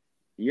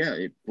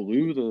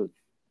blew the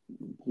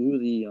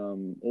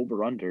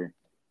over-under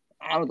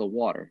out of the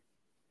water,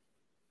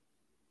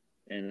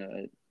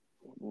 and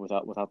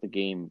without the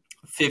game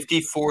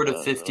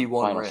 54-51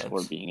 final Rams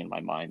score being in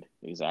my mind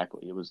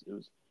exactly. It was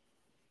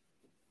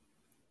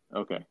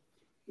okay,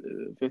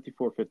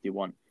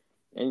 54-51,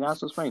 and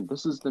that's what's funny.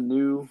 This is the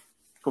new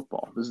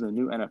football. This is the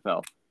new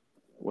NFL,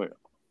 where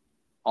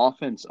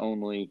offense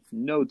only,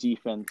 no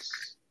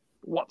defense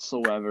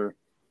whatsoever.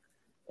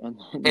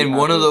 And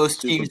one of those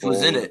teams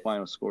was in it. The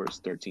final score is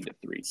 13-3.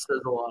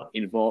 Says a lot.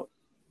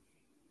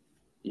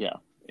 Yeah.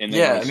 And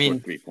they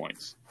scored 3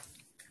 points.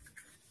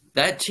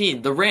 That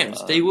team, the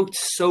Rams, they looked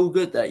so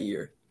good that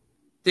year.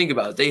 Think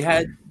about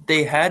it.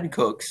 They had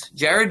Cooks.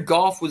 Jared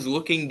Goff was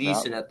looking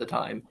decent at the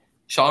time.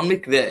 Sean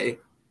McVay,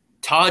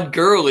 Todd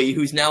Gurley,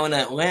 who's now in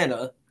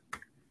Atlanta,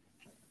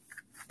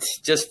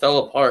 just fell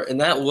apart.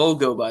 And that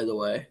logo, by the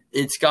way,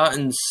 it's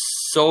gotten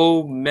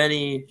so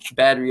many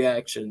bad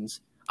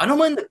reactions. I don't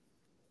mind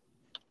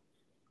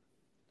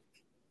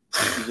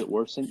Is it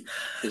worse than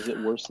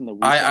the Woo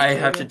I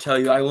have to tell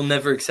you, I will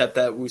never accept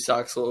that Woo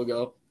Sox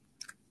logo.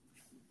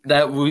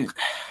 The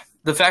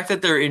fact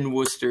that they're in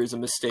Worcester is a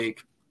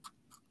mistake.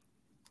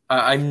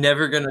 I'm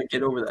never gonna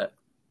get over that.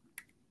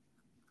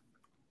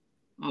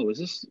 Oh, is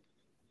this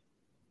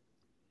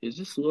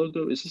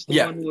logo? Is this the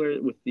one where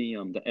with the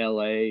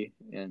LA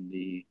and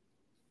the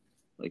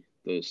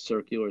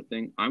circular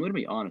thing? I'm gonna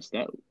be honest,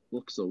 that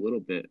looks a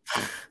little bit.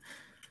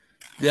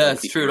 Yeah,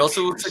 it's true. It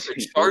also looks like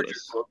a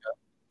Chargers logo.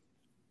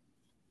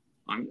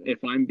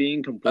 If I'm being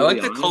I completely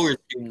like the honest, color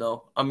scheme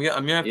though. I'm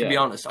gonna have to be yeah,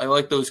 honest. I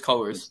like those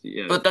colors,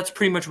 yeah. but that's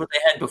pretty much what they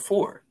had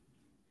before.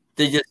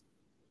 They just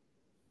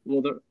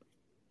Well, the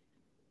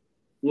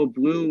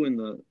blue and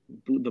the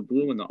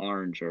blue and the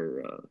orange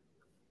are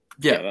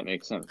yeah. yeah, that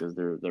makes sense because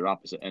they're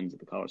opposite ends of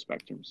the color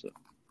spectrum. So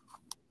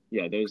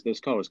yeah, those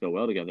colors go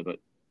well together. But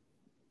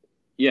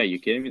yeah, you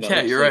kidding me? That Yeah,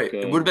 looks you're like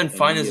right. It would have been a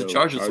fine as a Neo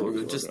Chargers Chargers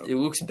logo. Just logo. it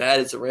looks bad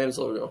as a Rams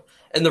logo.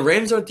 And the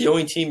Rams aren't the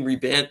only team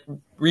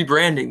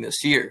rebranding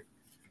this year.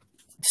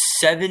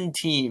 7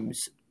 teams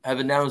have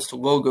announced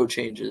logo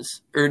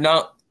changes, or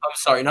not. I'm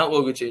sorry, not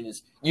logo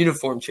changes,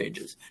 uniform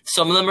changes.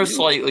 Some of them are Really?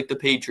 slight, like the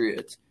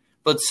Patriots,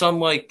 but some,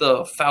 like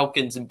the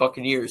Falcons and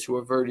Buccaneers, who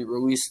have already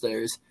released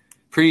theirs,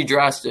 pretty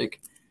drastic.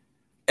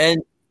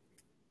 And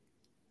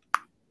I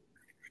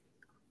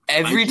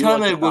every do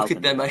time like I the look at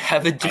Falcon them, I ones.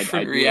 have a I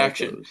different do like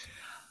reaction. those.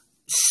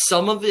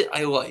 Some of it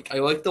I like. I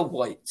like the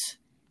whites.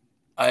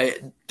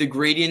 The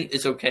gradient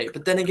is okay,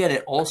 but then again,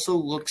 it also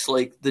looks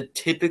like the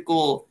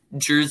typical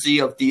jersey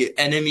of the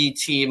enemy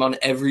team on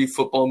every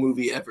football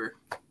movie ever.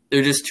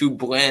 They're just too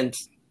bland.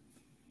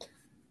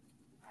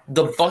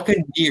 The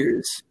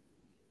Buccaneers,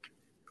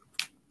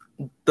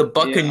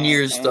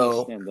 Yeah, I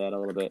though, understand that a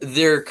little bit.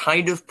 they're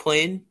kind of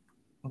plain,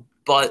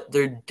 but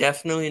they're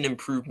definitely an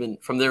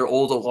improvement from their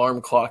old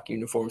alarm clock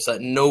uniforms that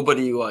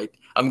nobody liked.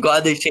 I'm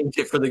glad they changed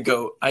it for the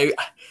GOAT.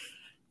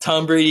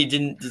 Tom Brady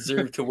didn't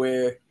deserve to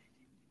wear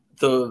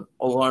the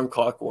alarm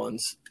clock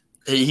ones.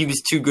 He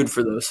was too good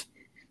for those.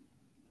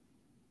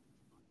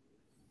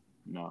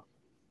 No,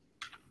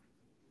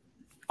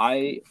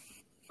 I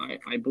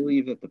I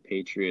believe that the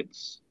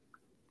Patriots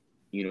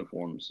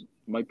uniforms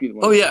might be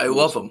one Oh of the yeah, I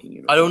love coolest them.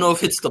 looking I don't know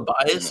if uniforms it's the in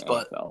bias, the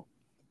but NFL.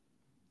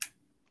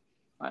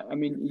 I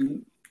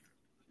mean,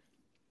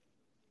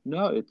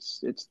 no, it's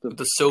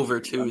the silver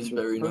too I is mean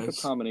the very perfect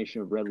nice.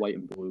 combination of red, white,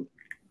 and blue.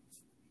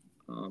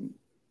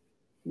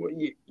 Well,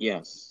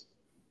 yes.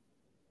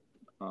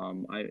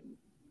 I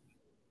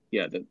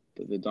yeah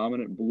the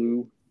dominant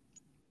blue.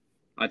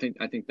 I think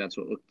that's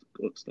what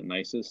looks the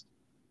nicest.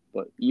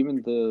 But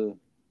even the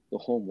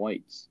home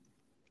whites,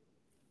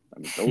 I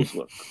mean, those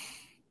look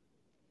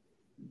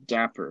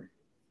dapper.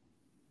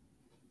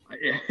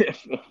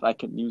 If I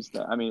can use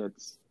that, I mean,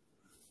 it's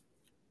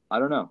I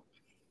don't know.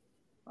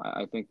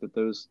 I think that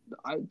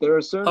there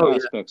are certain Oh yeah,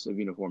 aspects of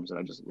uniforms that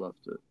I just love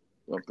to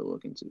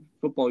look into.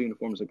 Football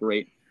uniforms are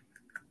great.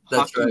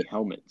 that's right. Hockey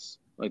helmets,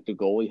 like the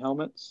goalie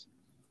helmets,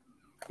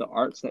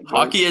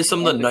 Hockey has the some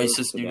of the art that goes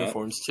nicest into that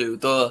uniforms too.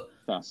 The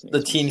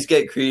fascinates me. teams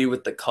get creative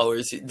with the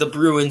colors. The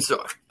Bruins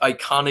are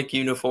iconic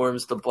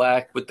uniforms, the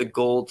black with the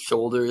gold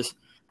shoulders.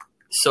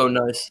 So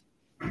nice.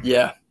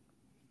 Yeah.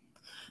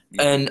 Mm-hmm.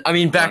 And I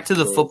mean back Black to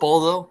the gold.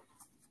 football though.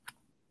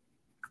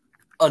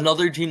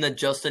 Another team that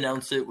just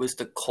announced it was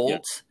the Yeah.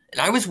 Colts.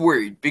 And I was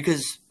worried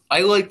because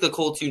I like the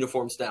Colts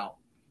uniforms now.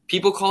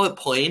 People call it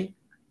plain,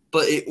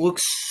 but it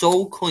looks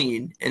so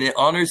clean and it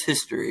honors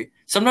history.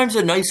 Sometimes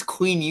a nice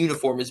clean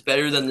uniform is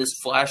better than this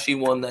flashy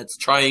one that's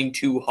trying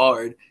too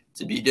hard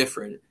to be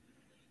different.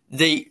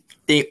 They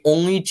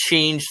only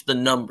changed the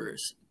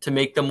numbers to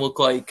make them look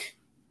like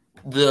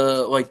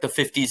the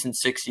 50s and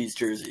 60s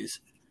jerseys.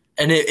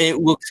 And it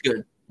looks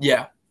good.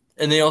 Yeah.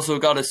 And they also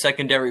got a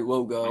secondary I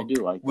logo,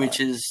 do like which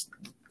that. is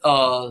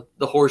the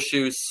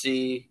horseshoe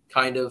C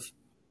kind of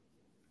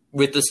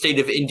with the state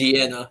of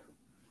Indiana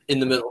in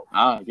the middle.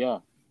 Yeah.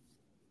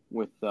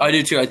 With I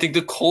do too. I think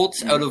the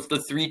Colts, out mhm. of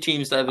the 3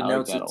 teams that have I like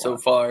announced that a it so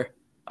lot. far,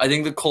 I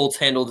think the Colts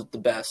handled it the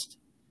best.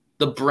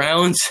 The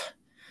Browns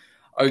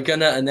are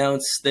gonna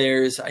announce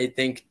theirs, I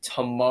think,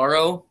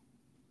 tomorrow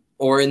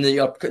or in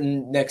the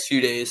next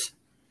few days.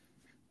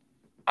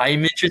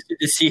 I'm interested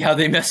to see how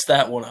they mess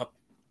that one up.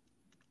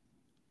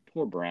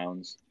 Poor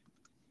Browns.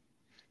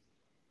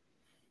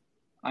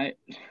 I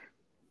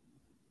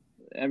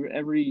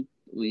every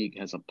league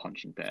has a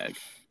punching bag,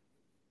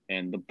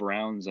 and the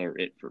Browns are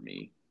it for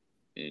me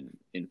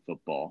in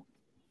football.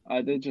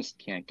 They just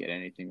can't get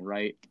anything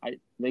right.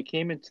 They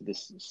came into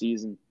this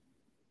season.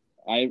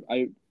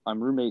 I'm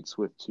roommates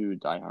with 2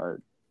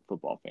 diehard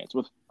football fans,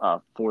 with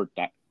 4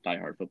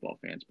 diehard football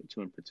fans, but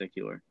 2 in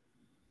particular,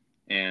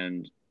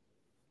 and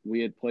we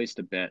had placed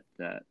a bet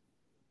that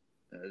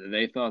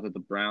they thought that the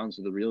Browns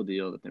were the real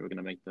deal, that they were going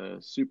to make the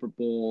Super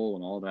Bowl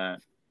and all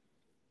that.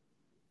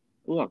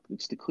 Look,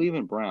 it's the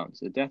Cleveland Browns.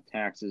 The death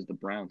taxes, the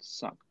Browns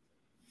suck.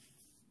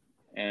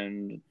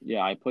 And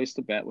yeah, I placed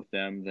a bet with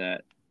them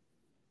that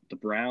the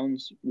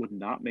Browns would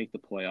not make the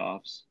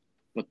playoffs,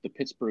 but the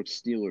Pittsburgh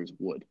Steelers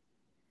would.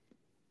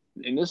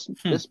 And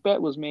this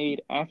bet was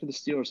made after the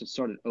Steelers had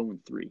started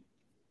 0-3.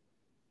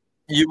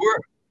 You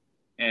were.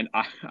 And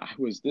I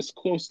was this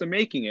close to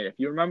making it. If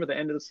you remember the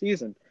end of the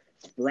season,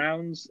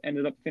 Browns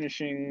ended up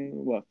finishing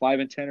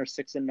 5-10 or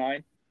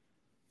 6-9,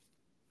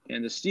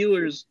 and the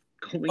Steelers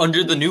going Under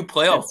into the week new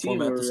playoff 15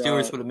 format, the were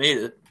Steelers would have made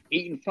it.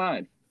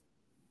 8-5.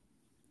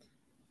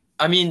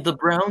 I mean, the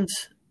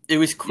Browns, it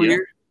was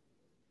clear.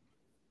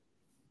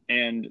 Yeah.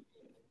 And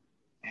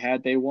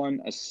had they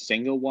won a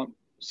single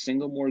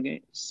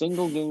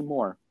game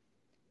more,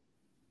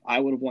 I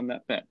would have won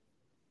that bet.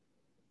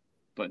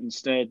 But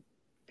instead,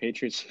 the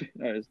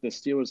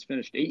Steelers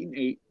finished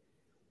 8-8,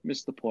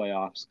 missed the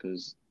playoffs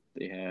because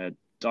they had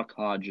Duck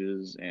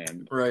Hodges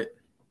and Right.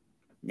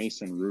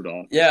 Mason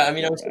Rudolph. Yeah, I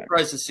mean, I was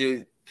surprised to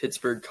see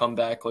Pittsburgh come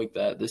back like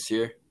that this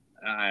year.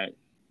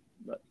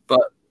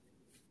 But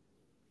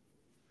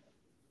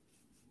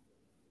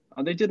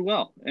they did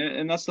well,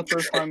 and that's the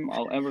first time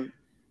I'll ever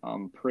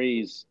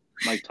praise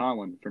Mike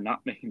Tomlin for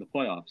not making the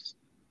playoffs.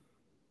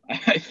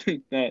 I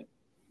think that,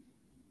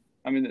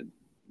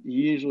 he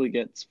usually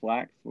gets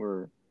flack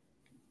for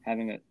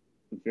having a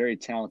very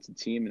talented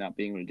team and not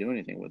being able to do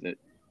anything with it.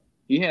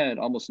 He had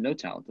almost no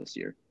talent this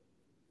year.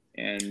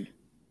 And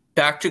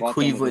back to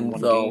Cleveland,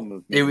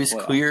 though, it was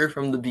clear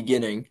from the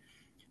beginning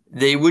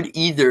they would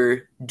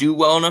either do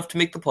well enough to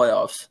make the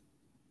playoffs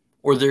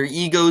or their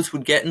egos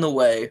would get in the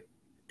way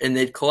and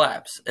they'd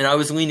collapse. And I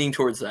was leaning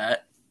towards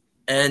that,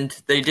 and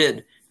they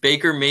did.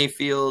 Baker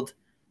Mayfield,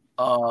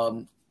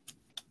 the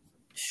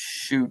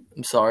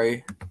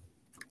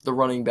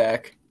running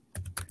back.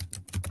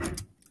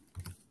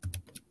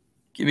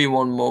 Give me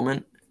one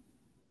moment.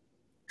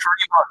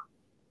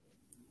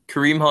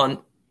 Kareem Hunt,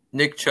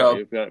 Nick Chubb.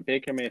 You've got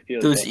Baker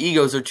Mayfield. Those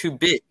egos are too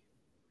big.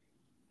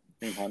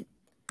 Kareem Hunt.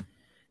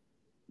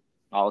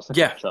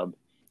 Yeah. Chubb.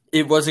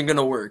 It wasn't going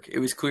to work. It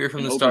was clear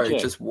from the start. It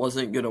just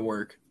wasn't going to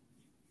work.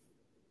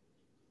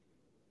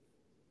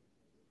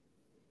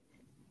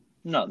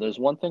 No, there's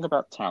one thing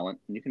about talent.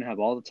 You can have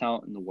all the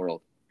talent in the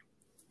world.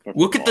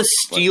 Look at the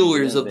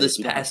Steelers of this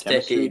past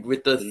decade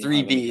with the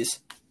 3 Bs.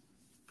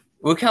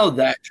 Look how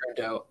that turned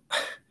out.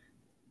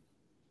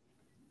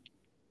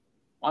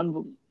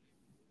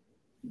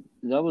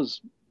 That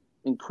was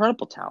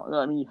incredible talent.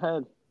 I mean, you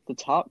had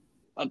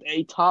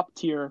a top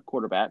tier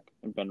quarterback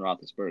in Ben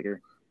Roethlisberger,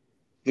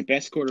 the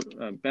best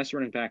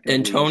running back,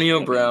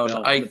 Antonio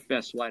Brown.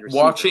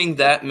 Watching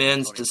that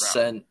man's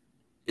descent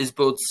is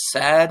both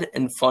sad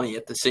and funny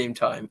at the same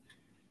time.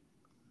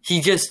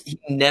 He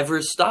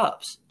never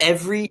stops.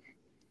 Every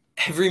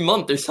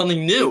month there's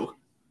something new.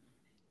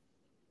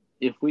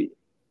 If we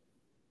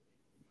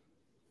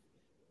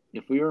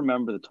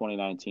remember the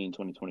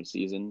 2019-2020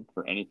 season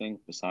for anything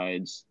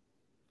besides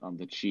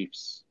the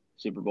Chiefs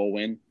Super Bowl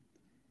win,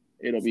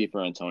 it'll be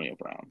for Antonio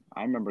Brown.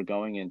 I remember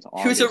going into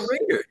August. He was a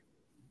Raider.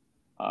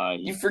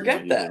 You forget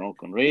that. He was an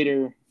Oakland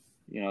Raider.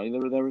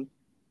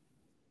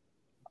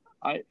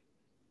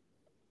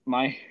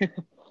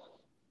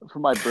 For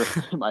my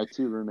birthday, my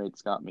 2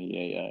 roommates got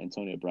me a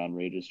Antonio Brown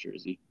Raiders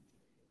jersey.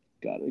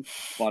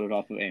 Bought it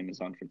off of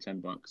Amazon for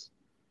 $10.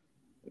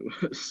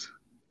 It was.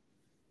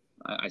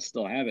 I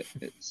still have it.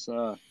 It's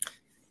and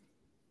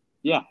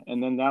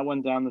then that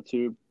went down the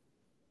tube,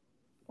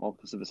 all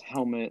because of his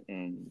helmet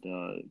and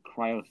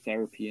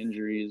cryotherapy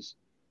injuries.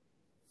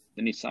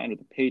 Then he signed with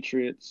the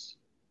Patriots.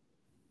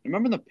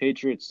 Remember the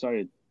Patriots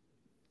started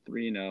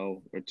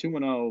 3-0 or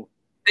 2-0.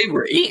 They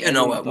were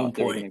 8-0 at one point.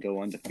 They were going to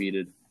go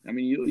undefeated. I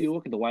mean, you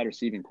look at the wide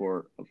receiving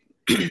core of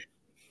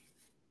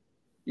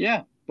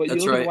yeah, but you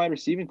look at the wide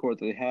receiving core that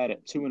they had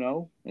at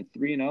 2-0 and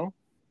 3-0.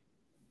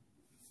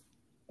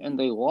 And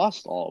they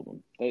lost all of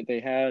them. They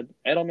had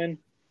Edelman.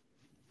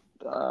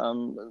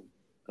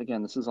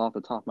 Again, this is off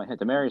the top of my head.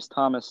 Demaryius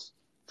Thomas,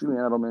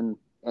 Julian Edelman,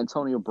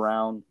 Antonio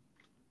Brown.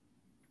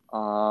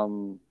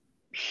 Who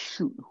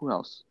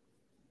else?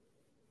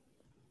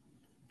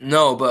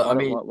 No, but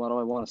why do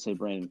I want to say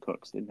Brandon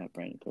Cooks? They didn't have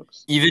Brandon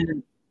Cooks.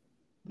 Even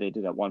they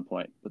did at one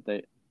point, but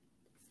the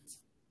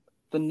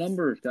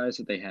number of guys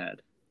that they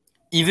had.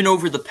 Even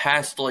over the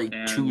past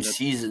 2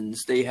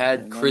 seasons, they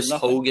had Chris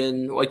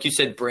Hogan, like you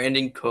said,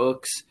 Brandon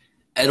Cooks.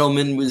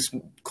 Edelman was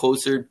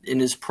closer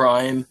in his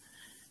prime.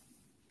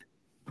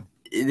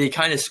 They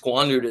kind of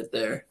squandered it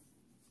there.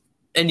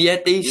 And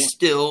yet they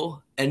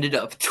still ended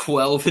up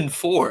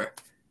 12-4.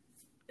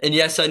 And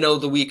yes, I know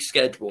the weak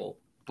schedule,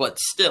 but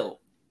still.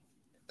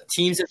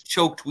 Teams have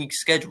choked weak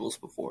schedules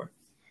before.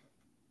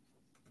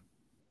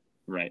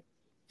 Right.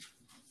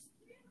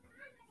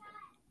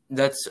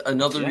 That's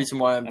another reason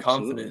why I'm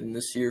confident in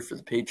this year for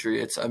the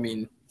Patriots. I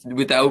mean,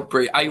 without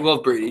Brady, I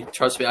love Brady.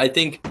 Trust me. I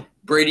think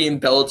Brady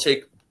and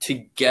Belichick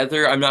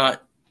together. I'm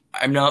not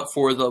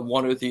for the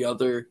one or the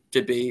other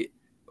debate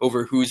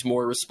over who's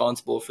more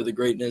responsible for the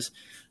greatness.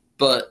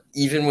 But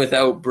even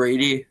without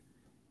Brady,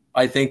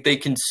 I think they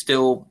can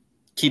still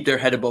keep their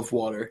head above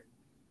water.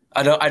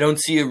 I don't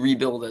see a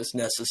rebuild as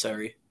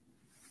necessary.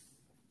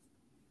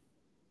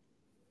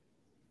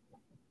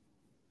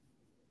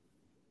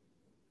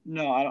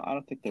 No, I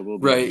don't think there will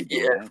be. Right?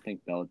 Yeah. I don't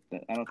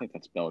think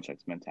that's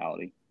Belichick's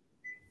mentality.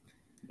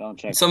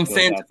 Some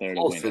fans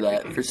fall for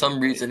that for some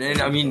reason,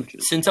 and I mean,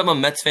 since I'm a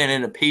Mets fan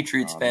and a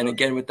Patriots fan,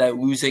 again with that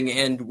losing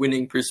and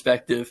winning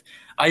perspective,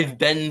 I've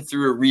been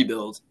through a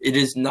rebuild. It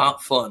is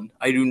not fun.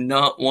 I do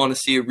not want to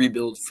see a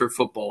rebuild for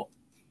football.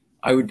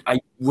 I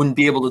wouldn't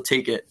be able to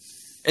take it,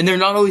 and they're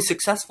not always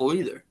successful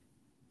either.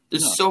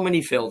 There's so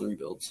many failed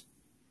rebuilds.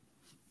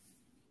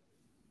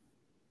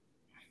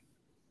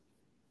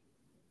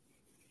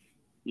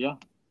 Yeah,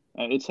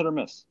 it's hit or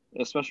miss,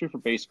 especially for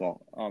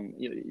baseball.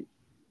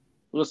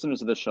 Listeners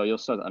to this show, you'll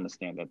start to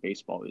understand that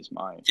baseball is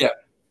my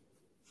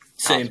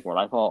Same. sport.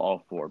 I follow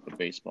all four, but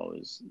baseball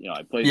is,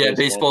 I played Yeah,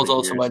 baseball baseball is for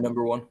also years my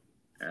number one.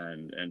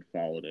 and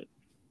followed it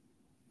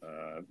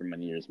for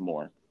many years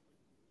more.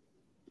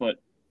 But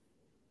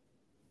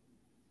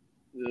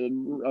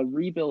a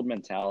rebuild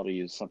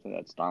mentality is something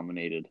that's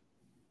dominated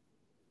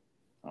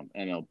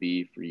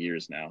MLB for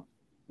years now.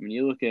 I mean,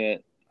 you look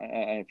at,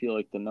 I feel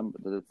like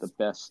the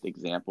best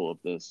example of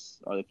this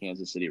are the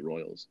Kansas City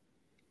Royals,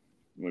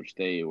 in which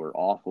they were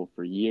awful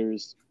for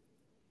years,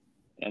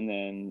 and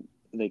then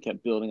they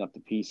kept building up the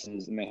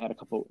pieces, and they had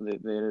they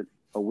had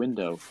a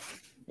window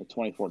in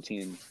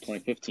 2014,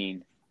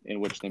 2015, in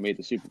which they made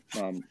the Super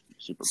Bowl.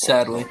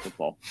 Sadly,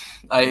 football.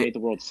 They made the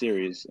World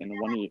Series, and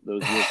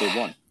those years they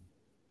won.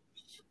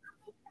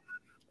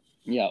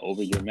 Yeah,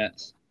 over your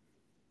Mets.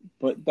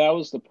 But that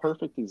was the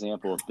perfect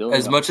example of building.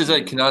 As much as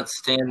I cannot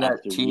stand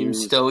that team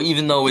still,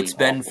 even though it's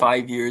been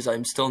 5 years,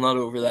 I'm still not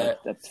over that.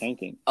 That's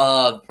tanking.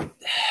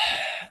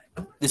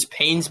 This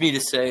pains me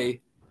to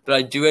say, but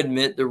I do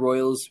admit the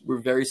Royals were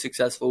very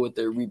successful with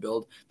their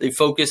rebuild. They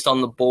focused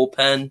on the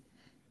bullpen,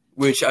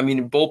 which, I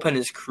mean, bullpen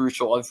is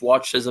crucial. I've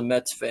watched as a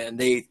Mets fan.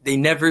 They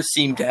never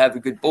seem to have a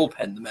good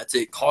bullpen, the Mets.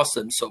 It costs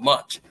them so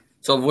much.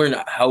 So I've learned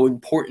how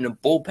important a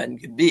bullpen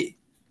could be.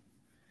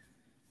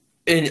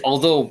 And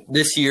although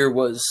this year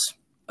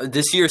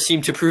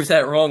seemed to prove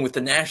that wrong with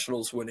the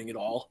Nationals winning it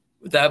all,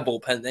 with that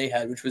bullpen they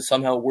had, which was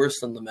somehow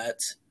worse than the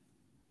Mets.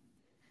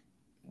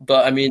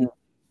 But, I mean,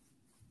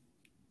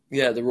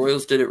 yeah, the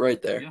Royals did it right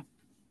there. Yeah.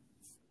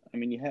 I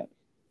mean, you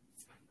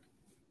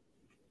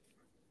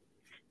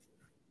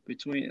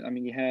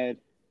had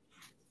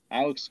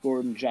Alex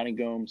Gordon, Johnny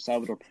Gomes,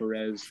 Salvador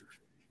Perez,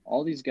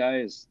 all these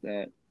guys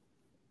that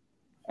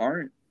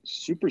aren't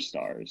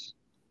superstars,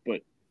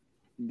 but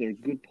they're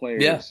good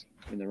players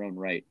in their own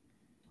right.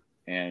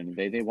 And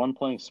they won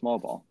playing small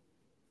ball.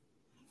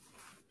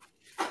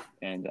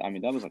 And, I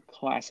mean, that was a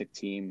classic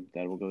team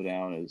that will go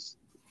down as,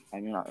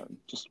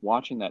 just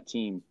watching that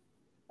team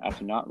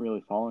after not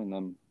really following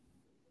them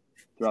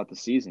throughout the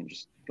season,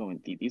 just going,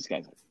 these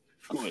guys are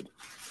good.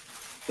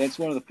 That's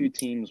one of the few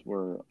teams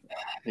where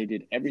they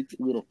did every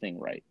little thing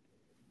right.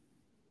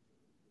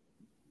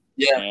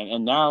 Yeah.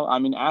 And now, I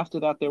mean, after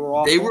that, they were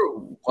awful. They were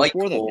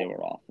likable. Before that, they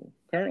were awful.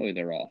 Currently,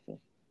 they're awful.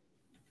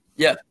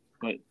 Yeah.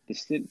 But the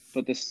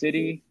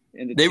city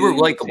and the they team were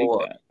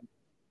likable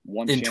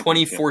in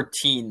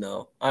 2014,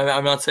 though.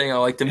 I'm not saying I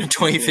liked them in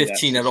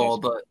 2015 at all,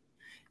 but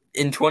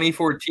in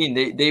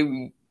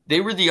 2014, they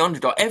were the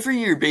underdog. Every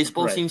year,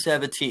 baseball seems to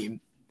have a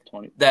team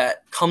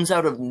that comes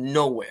out of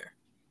nowhere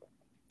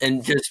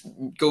and just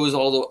goes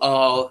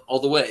all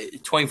the way.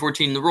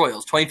 2014, the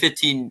Royals.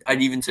 2015,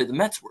 I'd even say the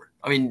Mets were.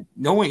 I mean,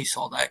 no one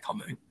saw that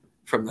coming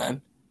from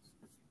them.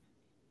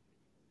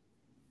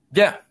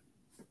 Yeah.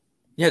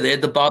 Yeah, they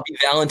had the Bobby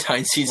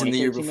Valentine season the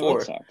year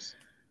before.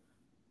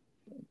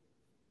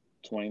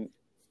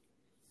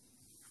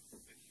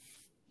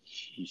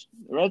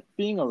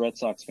 Being a Red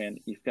Sox fan,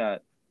 you've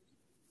got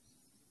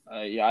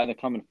you either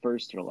coming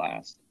first or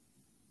last.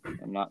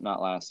 Not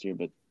last year,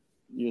 but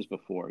years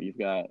before. You've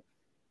got,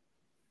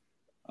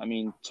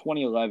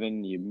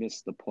 2011, you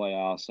missed the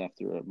playoffs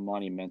after a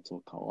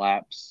monumental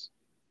collapse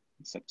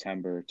in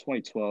September.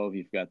 2012,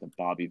 you've got the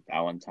Bobby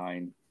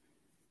Valentine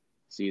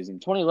season.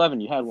 2011,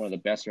 you had one of the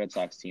best Red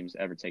Sox teams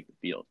to ever take the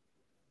field.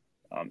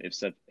 If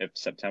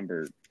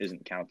September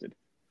isn't counted,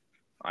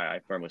 I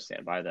firmly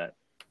stand by that.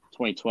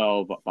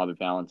 2012, Bobby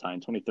Valentine.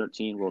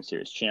 2013, World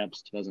Series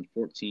champs.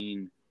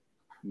 2014,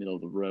 middle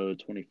of the road.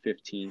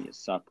 2015, you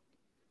suck.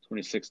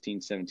 2016,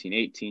 17,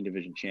 18,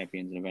 division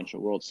champions and eventual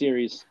World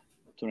Series.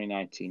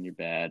 2019, you're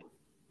bad.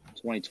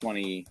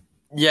 2020.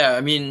 Yeah,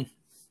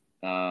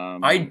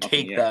 I'd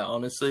take that,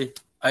 honestly.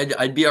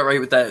 I'd be all right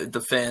with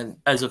that.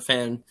 As a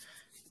fan,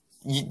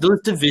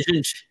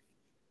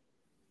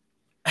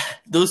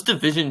 those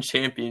division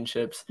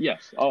championships.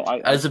 Yes.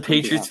 As a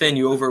Patriots fan,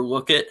 you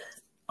overlook it.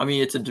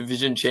 It's a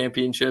division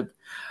championship.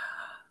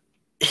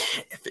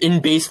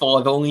 In baseball,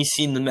 I've only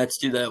seen the Mets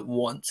do that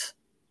once.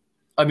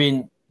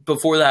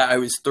 Before that, I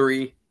was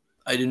 3.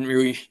 I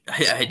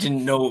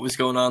didn't know what was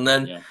going on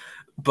then. Yeah.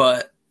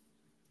 But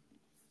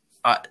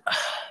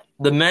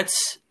the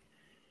Mets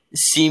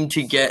seem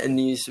to get in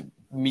these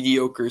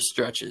mediocre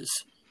stretches.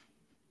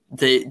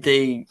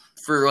 They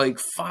for like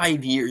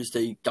 5 years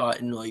they got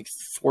in like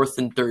 4th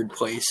and 3rd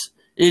place.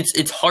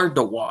 It's hard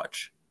to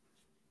watch,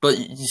 but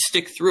you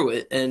stick through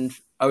it, and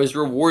I was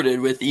rewarded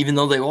with, even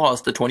though they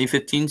lost, the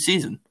 2015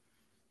 season.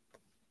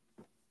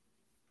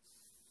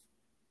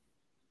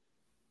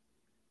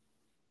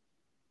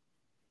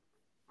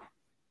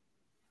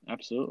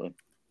 Absolutely.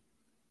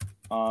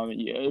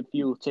 If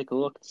you take a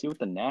look, see what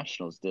the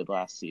Nationals did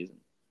last season.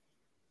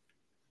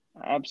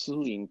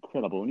 Absolutely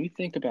incredible. When you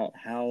think about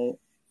how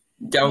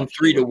down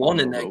 3-1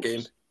 in that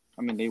game.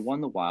 They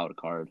won the wild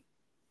card.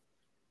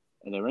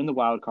 And they were in the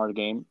wild card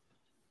game.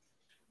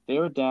 They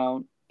were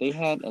down. They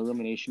had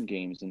elimination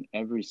games in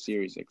every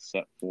series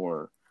except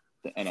for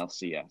the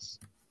NLCS.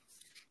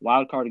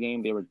 Wild card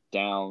game, they were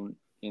down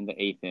in the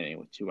 8th inning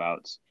with 2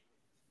 outs.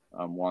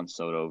 Juan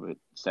Soto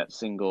hits that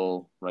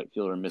single, right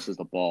fielder misses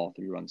the ball,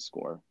 3-run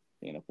score.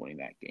 they end up winning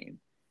that game.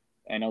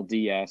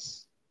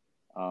 NLDS,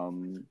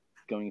 going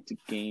into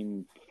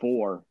Game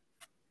 4,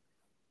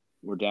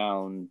 we're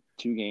down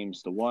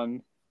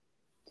 2-1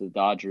 to the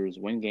Dodgers.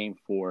 Win Game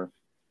 4,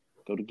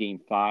 go to Game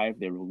 5.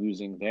 They were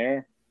losing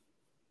there.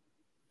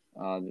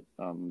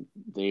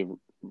 Dave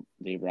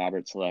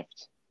Roberts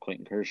left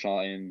Clayton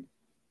Kershaw in.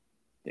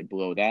 They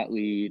blow that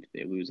lead.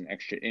 They lose in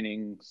extra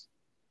innings.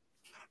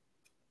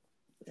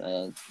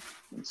 And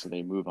so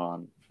they move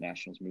on.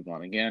 Nationals move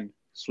on again.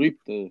 Sweep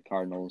the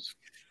Cardinals.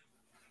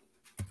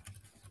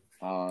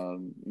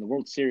 In the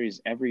World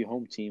Series, every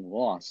home team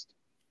lost.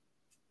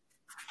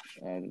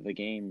 The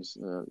games,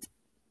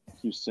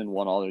 Houston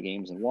won all their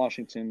games in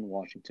Washington.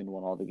 Washington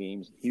won all the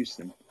games in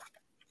Houston.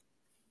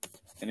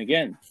 And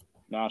again,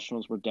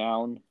 Nationals were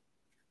down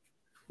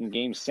in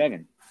Game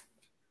 7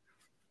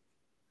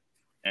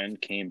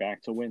 and came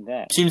back to win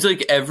that. Seems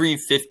like every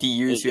 50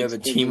 years you have a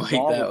team like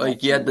that.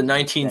 Like you had the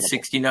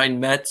 1969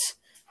 Mets,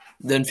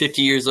 then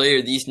 50 years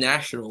later, these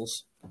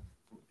Nationals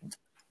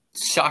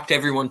shocked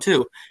everyone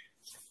too.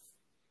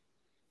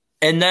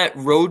 And that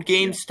road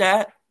game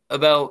stat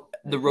about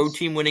the road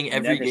team winning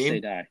every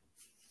game,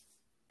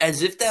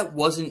 as if that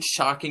wasn't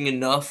shocking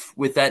enough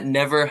with that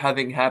never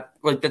having happened,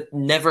 like that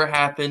never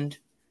happened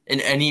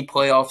in any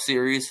playoff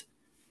series.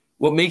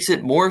 What makes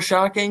it more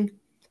shocking,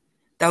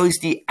 that was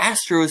the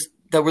Astros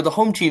that were the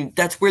home team.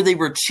 That's where they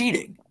were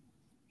cheating.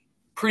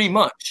 Pretty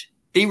much.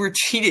 They were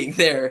cheating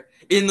there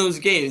in those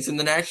games, and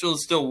the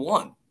Nationals still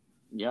won.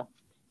 Yeah.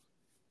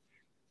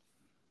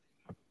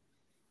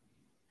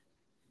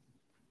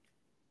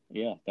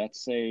 Yeah,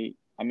 it's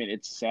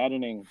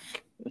saddening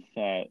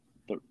that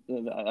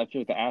I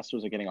feel like the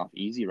Astros are getting off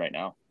easy right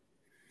now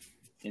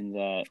in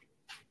that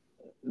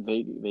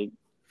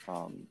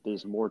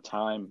there's more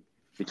time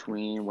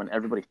between when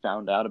everybody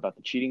found out about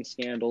the cheating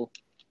scandal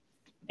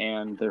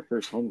and their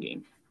first home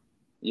game.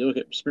 You look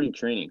at spring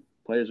training,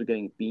 players are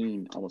getting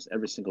beamed almost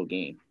every single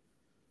game.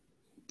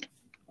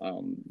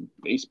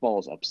 Baseball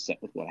is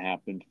upset with what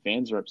happened.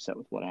 Fans are upset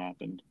with what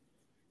happened.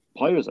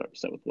 Players are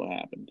upset with what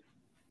happened.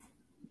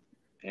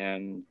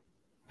 And,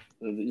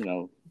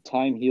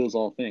 time heals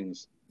all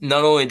things.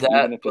 Not only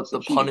that, but the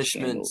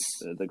punishments.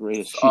 Scandal, the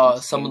greatest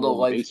some of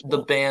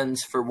the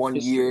bans for 1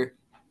 year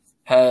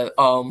have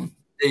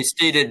they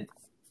stated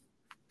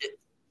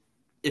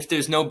if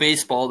there's no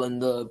baseball, then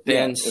the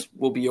bans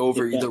will be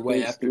over either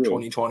way after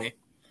 2020.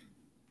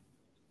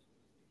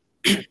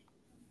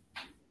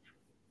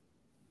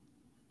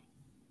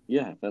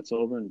 Yeah, if that's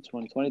over in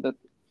 2020,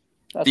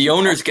 that's the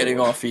owner's getting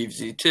off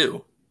easy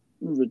too.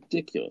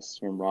 Ridiculous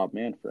from Rob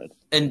Manfred.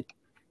 And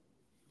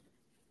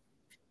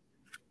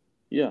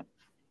yeah.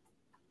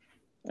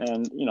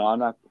 And I'm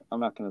not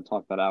going to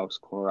talk about Alex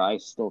Cora. I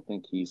still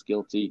think he's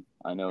guilty.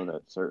 I know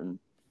that certain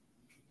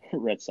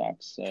Red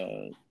Sox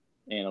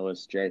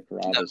analyst Jerry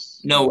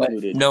Carrabis no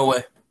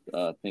way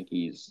think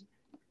he's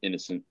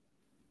innocent.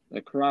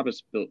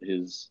 Carrabis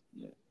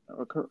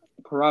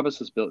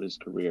has built his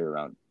career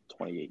around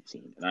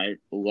 2018, and I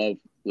love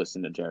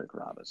listening to Jerry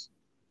Carrabis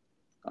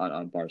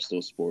on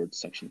Barstool Sports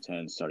Section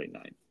 10 Starting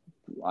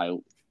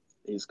 9.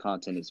 His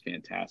content is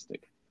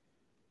fantastic.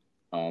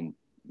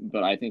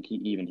 But I think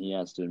he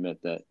has to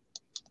admit that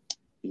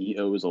he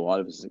owes a lot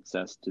of his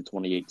success to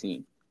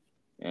 2018.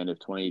 And if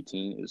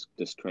 2018 is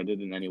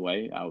discredited in any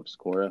way, Alex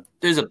Cora,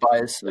 there's a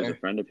bias there. There's a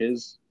friend of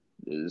his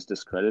is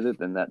discredited,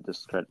 then that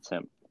discredits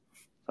him.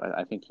 So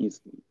I think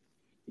he's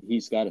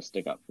got to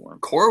stick up for him.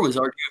 Cora was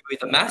arguably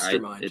the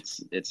mastermind.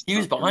 He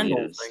was behind the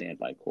whole thing. Stand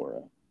by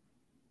Cora.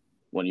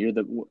 When you're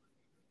the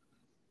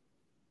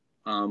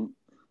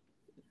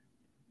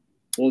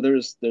well,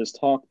 there's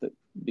talk that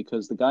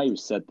because the guy who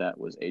said that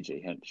was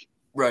AJ Hinch,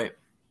 right?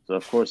 So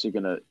of course you're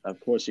gonna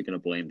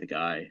blame the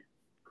guy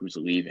who's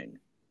leaving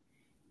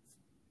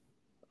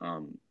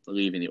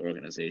the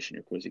organization.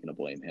 Of course you're gonna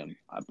blame him.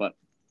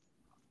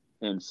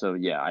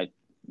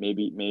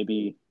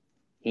 Maybe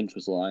Hinch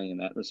was lying in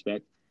that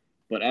respect.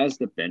 But as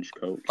the bench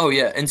coach, oh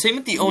yeah, and same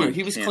with the owner.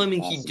 He was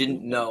claiming he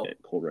didn't know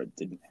that Cora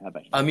didn't have a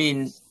hand. I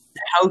mean,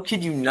 how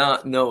could you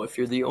not know if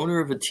you're the owner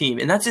of a team?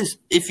 And that's just,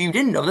 if you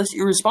didn't know, that's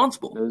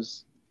irresponsible.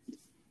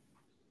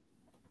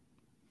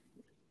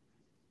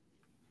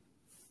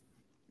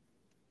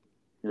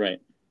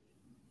 Right.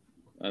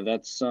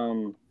 That's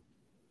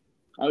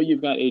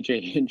you've got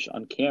AJ Hinch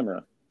on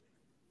camera.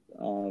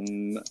 I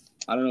don't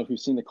know if you've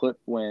seen the clip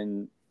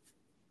when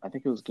I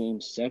think it was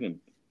Game 7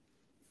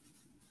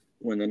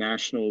 when the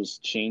Nationals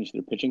changed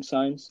their pitching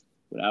signs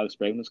when Alex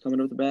Bregman was coming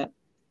over the bat.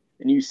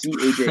 And you see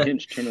AJ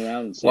Hinch turn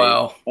around and say,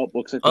 wow. Oh,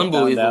 looks like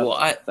unbelievable.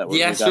 The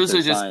Astros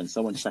are just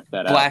someone check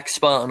that black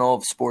spot in all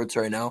of sports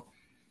right now.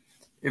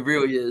 It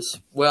really is.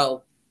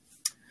 Well,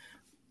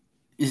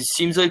 it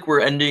seems like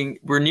we're nearing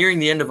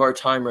the end of our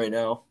time right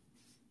now.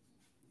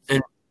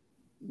 And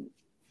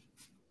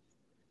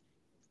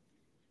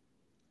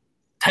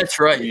that's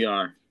right. We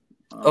are.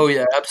 Oh,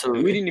 yeah,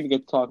 absolutely. We didn't even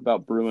get to talk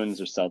about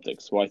Bruins or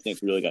Celtics, who I think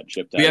really got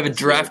chipped out. We have a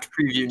draft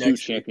preview next week. 2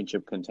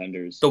 championship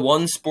contenders. The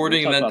one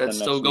sporting event that's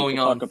still going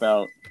on. We'll talk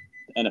about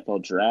the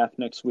NFL draft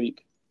next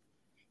week.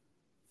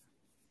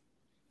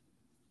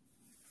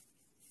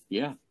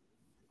 Yeah.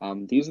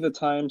 These are the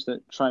times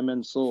that try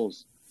men's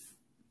souls.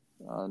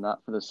 Not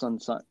for the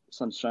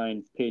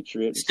sunshine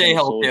patriot, Stay sun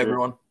healthy, soldier,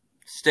 everyone.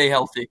 Stay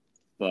healthy.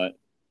 but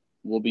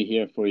we'll be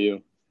here for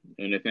you.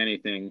 And if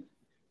anything,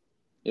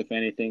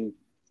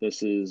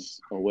 this is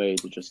a way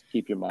to just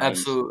keep your minds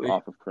Absolutely.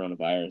 off of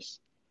coronavirus.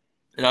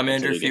 And I'm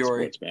until Andrew we get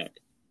Fiore. sports back.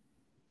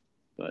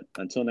 But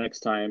until next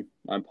time,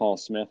 I'm Paul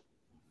Smith.